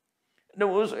နှု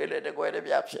တ်ဆိုရင်လည်းတကွဲတ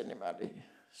ပြားဖြစ်နေပါလေ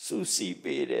စုစည်း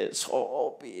ပေးတယ်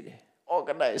ဆော်ပေးတယ်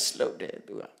organize လုပ်တယ်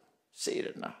သူကစေရ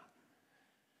နာ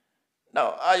နော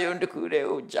က်အာယုန်တစ်ခုတည်း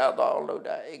ကိုကြားတော့လုပ်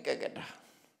တာဧကဂတ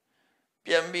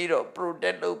ပြန်ပြီးတော့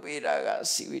protect လုပ်ပေးတာက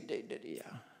စီဝိတ္တရိယ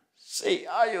စိတ်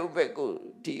အာယုန်ဘက်ကို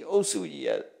ဒီအုပ်စုကြီး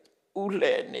ကဥ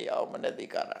လှဲနေအောင်မနတိ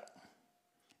ကာရ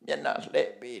မျက်နှာလှဲ့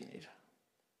ပေးနေတာ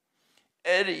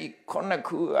အဲ့ဒီ9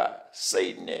ခုကစိ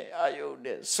တ်နဲ့အာယုန်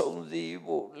နဲ့စုံစည်း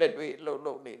ဖို့လက်တွေ့လှု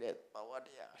ပ်နေတဲ့ဘာဝတ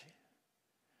ရားတွေ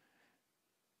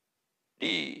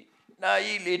ဒီနာ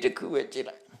ယီလေးတစ်ခုပဲကြည့်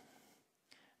လိုက်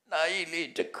နာယီလေး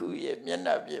တစ်ခုရဲ့မျက်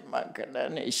နှာပြင်မှာကဏ္ဍ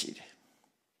နဲ့ရှိတယ်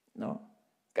နော်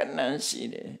ကဏ္ဍရှိ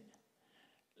တယ်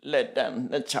လက်တံ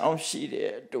နှစ်ချောင်းရှိတယ်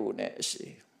အတူနဲ့အရှိ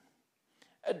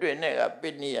အတွင်းနဲ့ကပ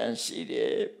င်နီယန်ရှိတ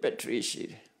ယ်ဘက်ထရီရှိ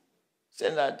တယ်စ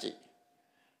ဉ်းစားကြည့်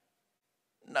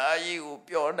နာယီကို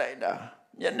ပြောနိုင်တာ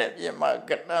မျက်နှာပြင်မှာ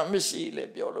ကဏ္ဍမရှိလေ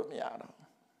ပြောလို့မရတော့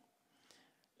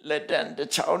လက်တံတစ်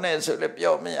ချောင်းနဲ့ဆိုလည်း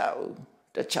ပြောမရဘူး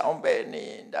တစ်ချောင်းပဲနေ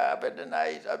ဒါပဲတနာ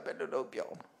ယီဆိုဘယ်လိုလုပ်ပြော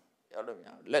လို့မရ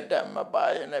ဘူးလက်တံမပါ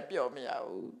ရင်လည်းပြောမရ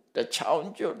ဘူးတစ်ချောင်း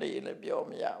ကျွတ်နေရင်လည်းပြော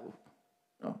မရဘူး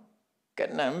နော်က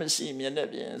ဏ္ဍမရှိမျက်နှာ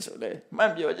ပြင်ဆိုလေမှ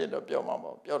န်ပြောချင်တော့ပြောမှာမ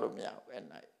ဟုတ်ပြောလို့မရဘူးအဲ့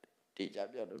နိုင်တိကျ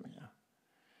ပြောလို့မရ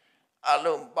အ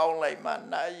လုံးပေါင်းလိုက်မှ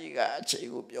နာယီကအချိန်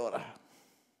ကိုပြောတာ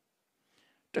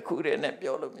တခုတည်းနဲ့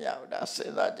ပြောလို့မရဘူးဒါစ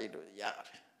ဉ်းစားကြည့်လို့ရတ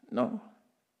ယ်နော်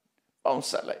ပေါင်း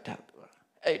ဆက်လိုက်တာသူက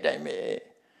အဲ့တိုင်းပဲ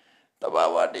တဘာ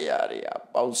ဝတရားတွေက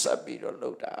ပေါင်းဆက်ပြီးတော့လု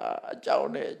ပ်တာအကြောင်း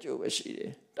နဲ့အကျိုးပဲရှိတ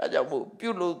ယ်ဒါကြောင့်မို့ပြု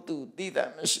လို့သူသိတာ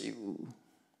မရှိဘူး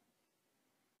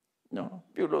no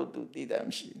più tu di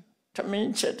damsi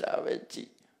tamin cheta veggi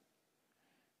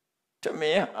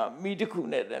tamin mi di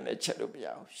cune ne chelo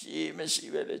biao si me si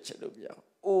vele chelo biao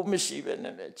o me si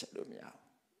vele ne chelo biao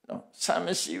no sa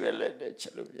me si vele ne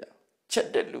chelo biao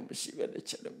chete lu me si vele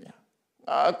chelo biao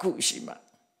a ku si ma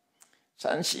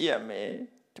san si ya me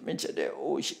tamin chete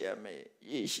o si ya me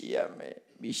ye si ya me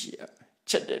mi si ya me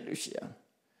chete lu si ya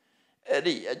အဲ့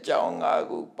ဒီအကြောင်း၅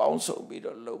ခုပေါင်းစုံပြီး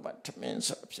တော့လုံးဝထမင်း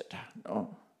ဆိုဖြစ်တာနော်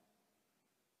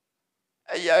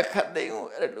အရာခတ်သိမ်းကို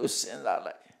အဲ့လိုစဉ်းစား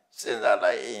လိုက်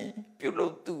ရင်ပြု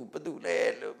လို့သူဘသူလဲ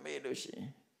လို့မေးလို့ရှိရင်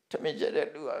ထမင်းချက်တဲ့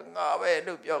လူကငါပဲ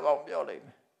လို့ပြောကောင်းပြောလိုက်မ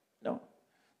ယ်နော်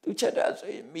သူချက်တာဆို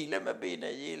ရင်မိလည်းမပေး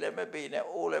နဲ့ရေလည်းမပေးနဲ့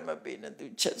အိုးလည်းမပေးနဲ့သူ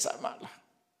ချက်စားမှလားဘ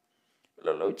ယ်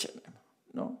လိုလုပ်ချက်လဲ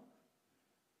နော်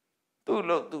သူ့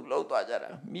လို့သူလောက်သွားကြတာ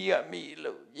မိကမိ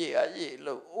လို့ရေကရေ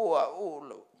လို့အိုးကအိုး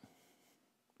လို့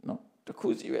နော်တခု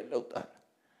စီပဲလောက်သွား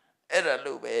အဲ့ဒါ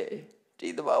လို့ပဲဒီ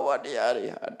သဘာဝတရားတွေ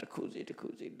ဟာတခုစီ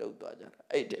လောက်သွားကြတာ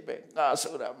အဲ့ဒီပဲငါ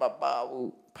ဆိုတာမပါ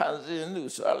ဘူးဖန်ဆင်းသူ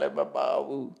ဆိုတာလည်းမပါ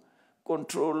ဘူး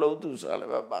control လုပ်သူဆိုတာလ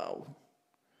ည်းမပါဘူး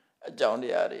အကြောင်းတ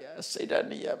ရားတွေဟာစိတ်ဓာတ်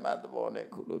နိယမသဘောနဲ့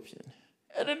ခုလိုဖြစ်နေ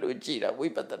အဲ့ဒါလို့ကြည်တာဝိ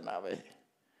ပဿနာပဲ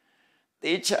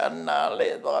သေချာနာလဲ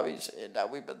သွားပြီဆိုရင်ဒါ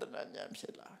ဝိပဿနာဉာဏ်ဖြ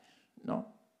စ်လာပြီနော်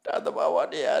ဒါသဘာဝ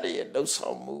တရားတွေရဲ့လှုပ်ဆော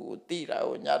င်မှုကိုသိတာ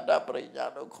ကိုညာတပရိညာ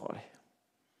လို့ခေါ်တယ်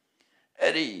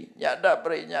အဲ့ဒီညာတပ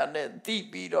ရိညာနဲ့သိ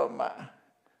ပြီးတော့မှ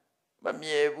မ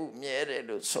မြဲဘူးမြဲတယ်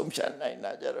လို့ဆုံးဖြတ်နိုင်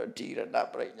တာကြတော့ဒီရဏ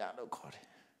ပရိညာလို့ခေါ်တယ်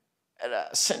အဲ့ဒါ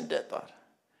အဆင့်တက်သွားတာ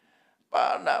ပါ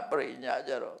ဏပရိညာ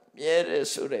ကြတော့မြဲတယ်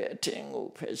ဆိုတဲ့အထင်ကို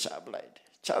ဖယ်ရှားပလိုက်တယ်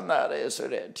ချမ်းသာတယ်ဆို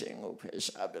တဲ့အထင်ကိုဖယ်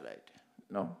ရှားပလိုက်တယ်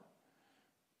နော်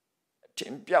အထ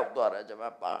င်ပြောက်သွားတာကြပါ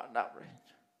ပါဏပရိ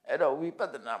ညာအဲ့တော့ဝိပ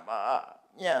ဿနာမှာ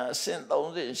ဉာဏ်အဆင့်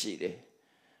30ရှိတယ်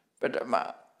ပထမ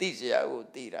သိစရာကို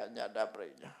သိတာညာတပ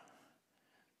ရိညာ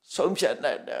ဆုံးဖြတ်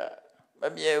နိုင်တာမ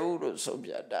မြဲဘူးလို့ဆုံး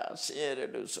ဖြတ်တာဆင်းရဲတယ်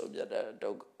လို့ဆုံးဖြတ်တာဒု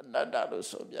က္ခအနတ္တလို့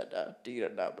ဆုံးဖြတ်တာတိရ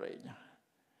ဏပရိညာ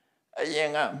အရင်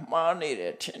ကမှားနေ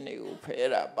တဲ့ထင်တွေကိုဖယ်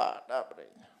တာပါဏပရိ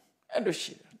ညာအဲ့လို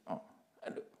ရှိတယ်နော်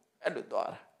အဲ့လိုသွား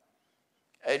တာ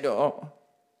အဲ့တော့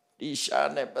ဒီရှား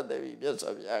နဲ့ပတ်သက်ပြီးမြတ်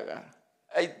စွာဘုရားက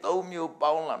အဲ့သုံးမျိုး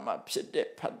ပေါင်းလာမှဖြစ်တဲ့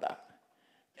ဖတ်တာ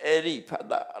အဲ့ဒီဖတ်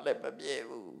တာလည်းမမြဲ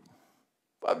ဘူး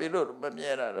ဘာဖြစ်လို့မ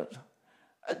မြဲတာလဲ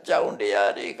အကြောင်းတ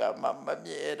ရားတွေကမှမ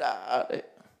မြဲတာတဲ့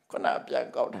ခုနပြန်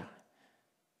ကောက်တာ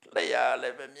လျှာလ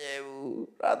ည်းမမြဲဘူး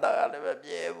ရတ္တကလည်းမ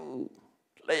မြဲဘူး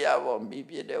လျှာပေါ်မိ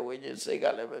ပြတဲ့ဝိညာဉ်စိတ်က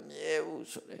လည်းမမြဲဘူး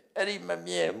ဆိုတဲ့အဲ့ဒီမ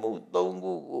မြဲမှုသုံး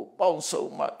ခုကိုပေါင်းစုံ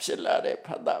မှဖြစ်လာတဲ့ဖ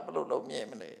တ်တာဘယ်လိုလုပ်မြဲ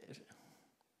မလဲ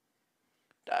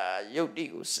ဒါယုတ်တိ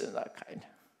ကိုစဉ်းစားခိုင်းတ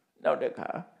ယ်နောက်တစ်ခါ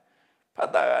ဖ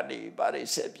တ်တာကနေဘာတွေ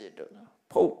ဆက်ပြစ်တော့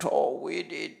ဖုတ်တော်ဝေ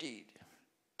ဒေတိ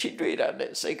ထိတွေ့တာ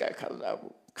နဲ့စိတ်ကခံ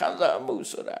စားမှု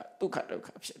ဆိုတာဒုက္ခ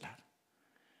ဖြစ်လာတယ်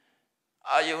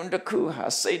အာယုန်တစ်ခုဟာ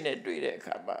စိတ်နဲ့တွေ့တဲ့အ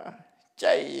ခါမှာ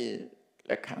ကြိုက်ရင်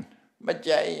လက်ခံမ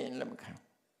ကြိုက်ရင်လက်မခံ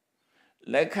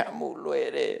လက်ခံမှုလွယ်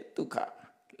တဲ့ဒုက္ခ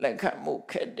လက်ခံမှု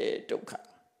ခက်တဲ့ဒုက္ခ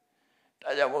ဒါ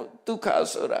ကြောင့်မို့ဒုက္ခ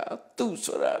ဆိုတာသူ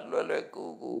ဆိုတာလွယ်ကူ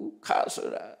ခါဆို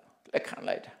တာလက်ခံ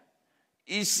လိုက်တာ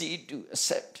easy to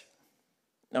accept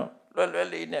နော်လွယ်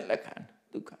လေးနဲ့လက်ခံ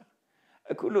ဒုက္ခ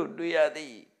အခုလို့တွေ့ရသ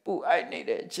ည်ပူအိုက်နေ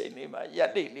တဲ့အချိန်လေးမှာရ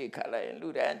က်လေးခါလိုက်ရင်လူ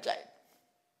တိုင်းကြိုက်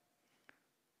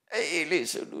အေးလေး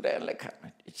ဆိုလူတိုင်းလက်ခံတ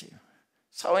ယ်ဒီချိန်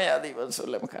ဆောင်းရသည်ပဲဆို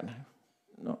လက်မခံနိုင်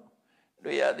နော်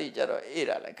တွေ့ရသည်ကြတော့အေး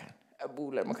တာလက်ခံအပူ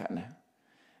လက်မခံနိုင်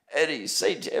အဲ့ဒီစိ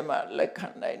တ်ထဲမှာလက်ခံ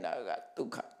နိုင်တာကဒု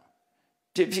က္ခ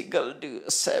difficult to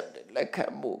accept လက်ခံ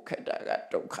မှုခက်တာက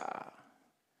ဒုက္ခ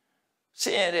ဆ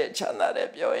င်းရဲတဲ့ချမ်းသာတဲ့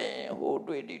ပြောရင်ဟို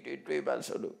တွေ့ဒီတွေ့ပါ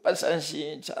ဆိုလို့ပတ်စံရှ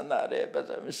င်ချမ်းသာတဲ့ပတ်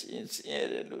စံမရှိရင်ဆင်းရဲ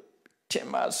တယ်လို့ထင်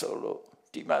မှဆိုလို့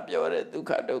ဒီမှာပြောတဲ့ဒုက္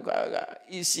ခက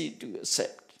easy to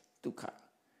accept ဒုက္ခ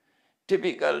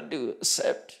difficult to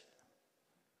accept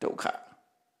ဒုက္ခ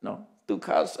နော်ဒုက္ခ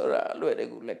ဆိုတာအလွယ်တ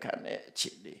ကူလက်ခံတဲ့အခြေ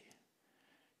အနေ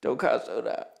ဒုက္ခဆို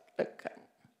တာလက်ခံ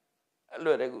အ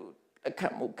လွယ်တကူလက်ခံ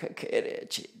မှုခက်ခဲတဲ့အ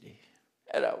ခြေအနေ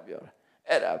အဲ့ဒါကိုပြောတာ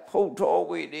အဲ့ဒါဖုတ်တော်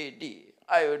ဝိသေတိ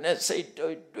အာယုနဲ့စိတ်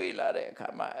တွေ့လာတဲ့အခါ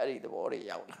မှာအဲ့ဒီသဘောတွေ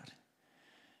ရောက်လာတယ်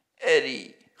အဲ့ဒီ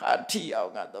ဟာထိအော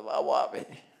င်ကသဘာဝပဲ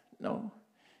နော်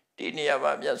ဒီနေရာ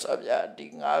မှာမြတ်စွာဘုရားဒီ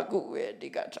၅ခုပဲအဓိ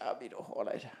ကထားပြီးတော့ဟော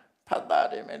လိုက်တာဖတ်တာ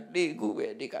တယ်မဲ့၄ခုပဲ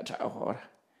အဓိကထားဟောတာ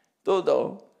သို့တော့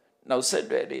နောက်ဆက်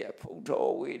တွဲတွေကဖုတ်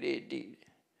တော်ဝေဒေတိ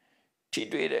ထိ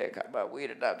တွေ့တဲ့အခါမှာဝေ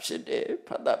ဒနာဖြစ်တယ်ဖ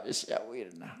တ်တာပစ္စယဝေဒ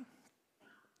နာ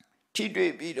ထိ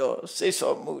တွေ့ပြီးတော့စိတ်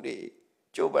ဆော်မှုတွေ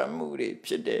ကြိုးပမ်းမှုတွေ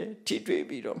ဖြစ်တယ်ထိတွေ့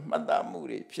ပြီးတော့မှတ်သားမှု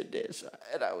တွေဖြစ်တယ်ဆိုတာ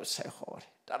အဲ့ဒါကိုဆက်ဟောတ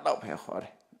ယ်ဒါတော့ပဲဟောတ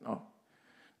ယ်နော်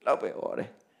လောက်ပဲဟောတယ်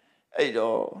အဲ့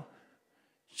တော့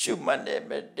ရှုမှတ်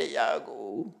တဲ့တရားကို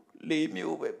၄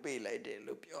မျိုးပဲပေးလိုက်တယ်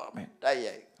လို့ပြောရမယ်တိုက်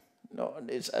ရိုက်နော်အ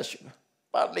နေစာရှု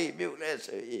ပါဠိမျိုးလဲ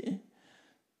ဆိုရင်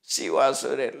Siwa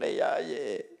sore leya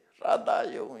ye rata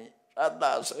yung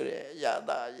rata sore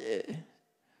yada ye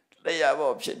leya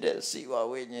boဖြစ်တဲ့ siwa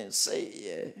ဝိညာဉ်စိတ်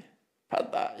ရဲ့ဖတ်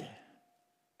တာရဲ့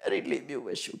အဲ့ဒီလေးမျိုး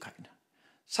ပဲရှုခိုင်းတာ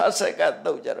ဆတ်ဆက်က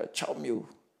တုတ်ကြတော့6မျိုး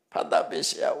ဖတ်တာပစ္စ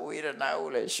ယဝေဒနာကို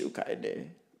လည်းရှုခိုင်းတယ်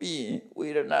ပြီးရင်ဝေ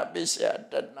ဒနာပစ္စယ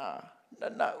တဏှာ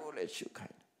ကိုလည်းရှုခို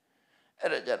င်းတယ်အဲ့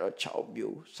ဒါကြတော့6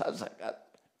မျိုးဆတ်ဆက်က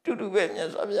တူတူပဲမြတ်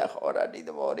စွာဘုရားဟောတာဒီသ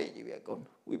ဘောလေးကြီးပဲကုန်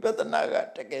ဝိပဿနာက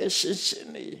တကယ်ရှင်းရှင်း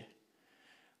လေး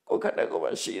ကိုယ်ခန္ဓာကိုယ်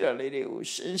မှာရှိတာလေးတွေကို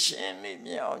ရှင်းရှင်းလေးမြ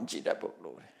င်အောင်ကြည့်တတ်ဖို့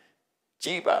လိုတယ်ကြ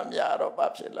ည့်ပါများတော့ဘာ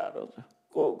ဖြစ်လာတော့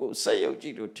ကိုစက်ရုပ်ကြ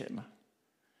ည့်လို့ထင်မှာ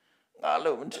ငါ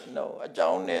လို့မထင်တော့အကြော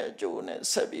င်းနဲ့အကျိုးနဲ့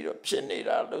ဆက်ပြီးတော့ဖြစ်နေ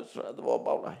တာလို့ဆိုတာသဘော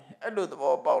ပေါက်လာအဲ့လိုသ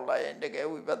ဘောပေါက်လာရင်တကယ်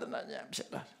ဝိပဿနာဉာဏ်ဖြစ်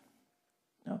လာတယ်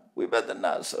နော်ဝိပဿ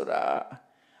နာဆိုတာ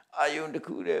အာယုန်တစ်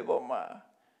ခုတည်းပေါ်မှာ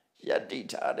ယတ္တိ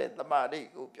ထားတဲ့တမာတိ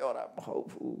ကိုပြောတာမဟုတ်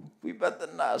ဘူးဝိပဿ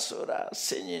နာဆိုတာဆ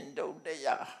င်ញင်တုံတ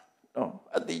ရားနော်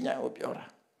အတိညာကိုပြောတာ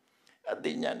အ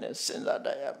တိညာနဲ့စဉ်းစားတ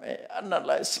တ်ရမယ်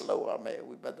analyze လုပ်ရမယ်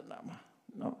ဝိပဿနာမှာ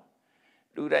နော်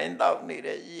လူတိုင်းတောက်နေ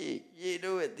တဲ့ရေ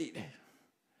တို့ပဲသိတယ်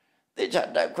သိချ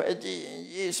တက်ခွဲကြည့်ရင်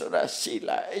ရေဆိုတာရှိ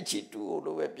လား H2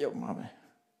 လို့ပဲပြောမှာပဲ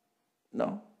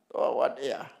နော်သဘောဝတ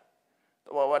ရား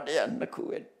နှစ်ခု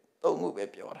ပဲသုံးခုပဲ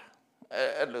ပြောတာ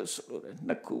အဲ့လိုဆိုလို့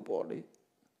နှစ်ခုပေါ့လေ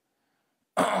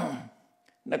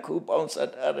နှစ်ခုပေါင်းစ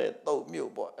ပ်ထားတဲ့သုံး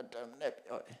မျိုးပေါ့အတမ်နဲ့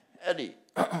ပြောတယ်အဲ့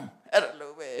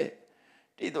လိုပဲ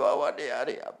ဒီသဘောဝတရား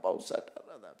တွေအပေါင်းစပ်ထား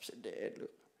တာဖြစ်တယ်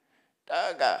လို့ဒါ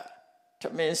ကသ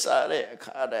မင်းစားတဲ့အ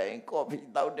ခါတိုင်းကော်ဖီ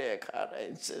တောက်တဲ့အခါတို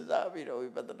င်းစဉ်းစားပြီးတော့ဝိ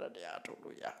ပဿနာတရားထုတ်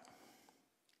လို့ရ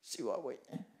စီဝဝိ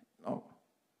ညာဉ်နော်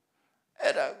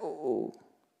အဲ့ဒါကို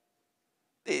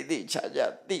တိချာ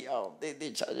သိအောင်တိ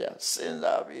ချာစဉ်း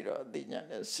စားပြီးတော့အသိဉာဏ်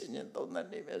နဲ့စဉ်းကျင်သုံးသပ်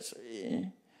နေမယ်ဆိုရင်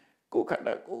ကိုယ်ခန္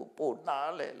ဓာကိုယ်ပို့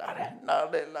နားလည်လာ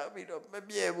ပြီးတော့မ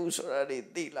ပြည့်ဘူးဆိုတာတွေ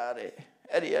သိလာတယ်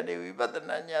အဲ့ဒီအနေဝိပဿ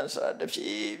နာဉာဏ်ဆိုတာတဖြ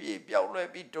ည်းဖြည်းပြောင်းလဲ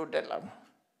ပြီးတိုးတက်လာမှာ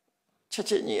ချက်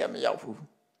ချင်းကြီးမရောက်ဘူး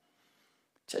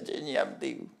ချက်ချင်းကြီးမသိ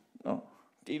ဘူးနော်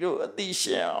ဒီလိုအသိရှ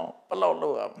င်အောင်ဘယ်လောက်လု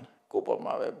ပ်ရမလဲကိုယ်ပေါ်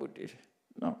မှာပဲပုတ္တိ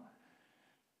နော်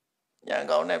ဉာဏ်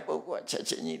ကောင်းတဲ့ပုဂ္ဂိုလ်ကချက်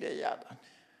ချင်းကြီးလည်းရတာ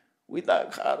ဝိသ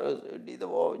ခါရဒီသ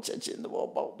ဘောချက်ချင်းသဘော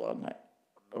ပေါက်သွားနိုင်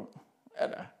အဲ့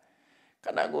ဒါခ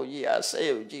န္ဓာကိုယ်ကြီးအားဆေး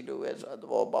ရုပ်ကြည့်လို့ပဲဆိုသ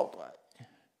ဘောပေါက်သွားတယ်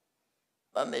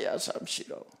တန်တရားဆမ်းရှိ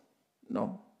တော့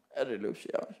နော်အဲ့ဒီလိုဖြ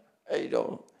စ်အောင်အဲ့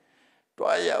တော့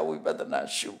တွားရဝိပဿနာ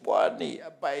ရှုပွားနေ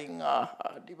အပိုင်းငါဟာ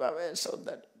ဒီပါပဲဆုံးသ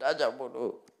က်ဒါကြောင့်မို့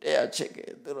လို့တရားချစ်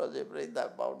ခဲ့သူတော်စင်ပြိဿ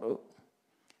ပေါင်းတို့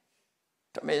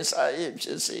သမင်းစားရင်ဖြ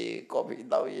စ်စီကော်ဖီ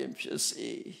တောက်ရင်ဖြစ်စီ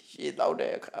ရေတောက်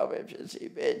တဲ့အခါပဲဖြစ်စီ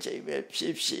ပဲချိန်ပဲဖြ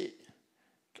စ်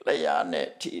လျာနဲ့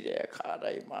ထီတဲ့အခါ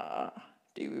တိုင်းမှာ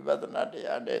ဒီဝိပဿနာတ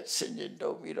ရားနဲ့ဆင်ခြင်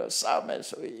တုံပြီးတော့စားမယ်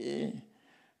ဆိုရင်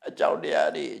အကြောင်းတ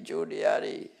ရားတွေအကျိုးတရား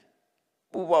တွေ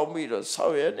ပူပေါင်းပြီးတော့ဆော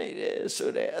င်ရွက်နေတယ်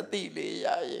ဆိုတဲ့အသိလေးရ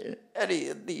ရင်အဲ့ဒီ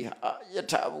အသိဟာယ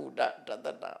ထာဘုဒ္ဓတတ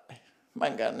နာပဲမှ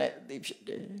န်ကန်တဲ့အသိဖြစ်တ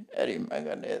ယ်အဲ့ဒီမှန်က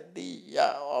န်တဲ့အသိရ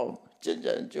အောင်ကျင့်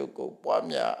ကြံကြိုးကိုပွား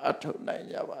များအထောက်နိုင်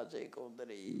ကြပါစေကုန်သ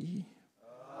တည်း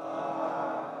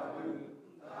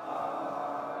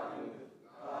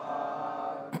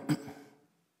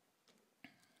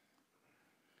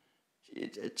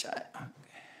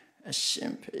အရှ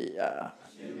င်ဖေယ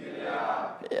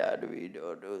ဖေယတပည့်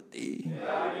တော်တို့သည်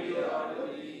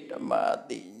ဓမ္မ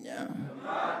တိညာ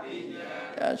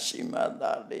ရရှိမှ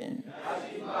သာလျှင်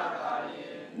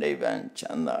နိဗ္ဗာန်ချ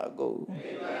မ်းသာကို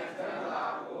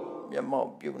မျက်မှော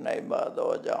က်ပြုနိုင်ပါ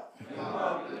သောကြောင့်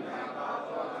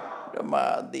ဓမ္မ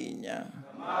တိညာ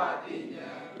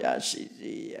ရရှိ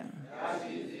စေရန်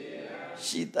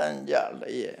ရှိတန်ကြ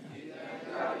လျက်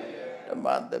ဓမ္မ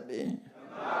တပင်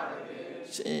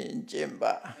စင်ကျင်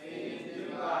ပါ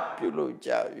ပြုလုပ်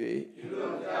ကြ၍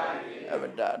အမ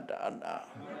တဒါနာ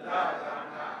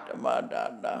ဓမ္မဒါ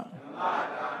နာ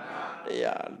တ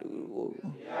ရားလူကို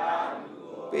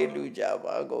ပေးလူကြ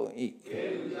ပါကုန်၏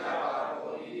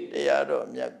တရားတော်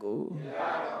မြတ်ကို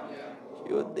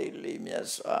ယုသိလေးမြတ်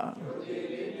စွာ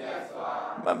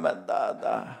မမတ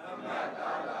သာ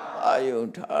အာယုန်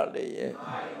ထားလျက်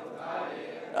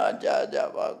နာကြားကြ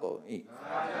ပါကုန်၏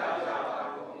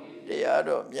တရား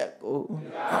တော်မြတ်ကို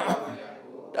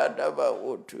တတ္တဗဝ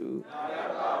တ္ထု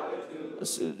အ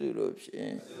စုစုတို့ဖြ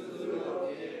င့်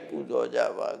ပူဇော်ကြ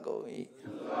ပါကုန်၏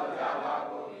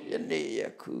ယနေ့ယ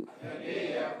ခု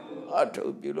အထု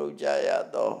ပ်ပြုလုပ်ကြရ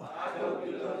သော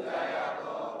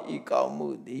ဤကောင်းမှု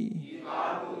သည်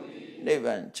နိဗ္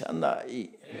ဗာန်ချမ်းသာ၏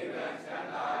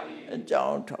အကြော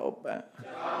င်းထောက်ပံ့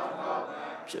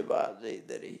ဖြစ်ပါစေ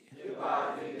တည်း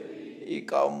ဤ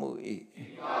ကောင်းမှု၏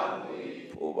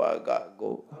ဘုရားက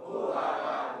ကို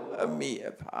အမိ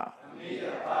အဖာ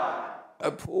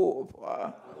အဖိုးအဖွာ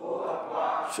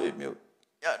ဆွေမျိုး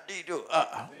ယတိတို့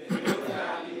အား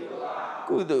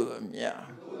ကုသိုလ်အမြတ်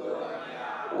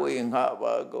ဝေငှ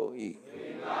ပါကုန်၏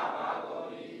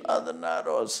သာသနာ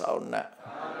တော်ဆောင်နှင့်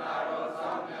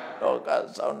လောက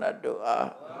ဆောင်နှင့်တို့အား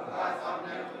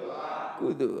ကု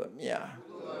သိုလ်အမြတ်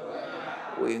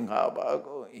ဝေငှပါ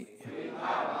ကုန်၏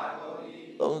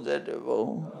31ဘုံ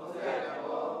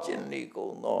ကျင့်ဤကု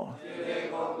န်သော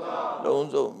လုံး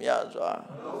စုံမြတ်စွာ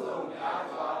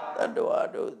တတ္တဝါ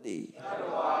တို့သည်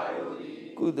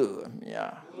ကုသိုလ်အမြ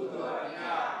တ်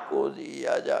ကိုယ်စီရ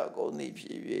ကြကုန်သည်ဖြ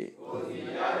စ်၍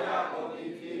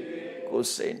ကိုယ်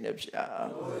စိတ်နှပြ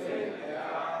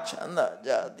ချမ်းသာ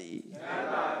ကြသည်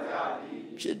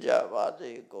ဖြစ်ကြပါ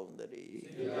စေကုန်သတည်း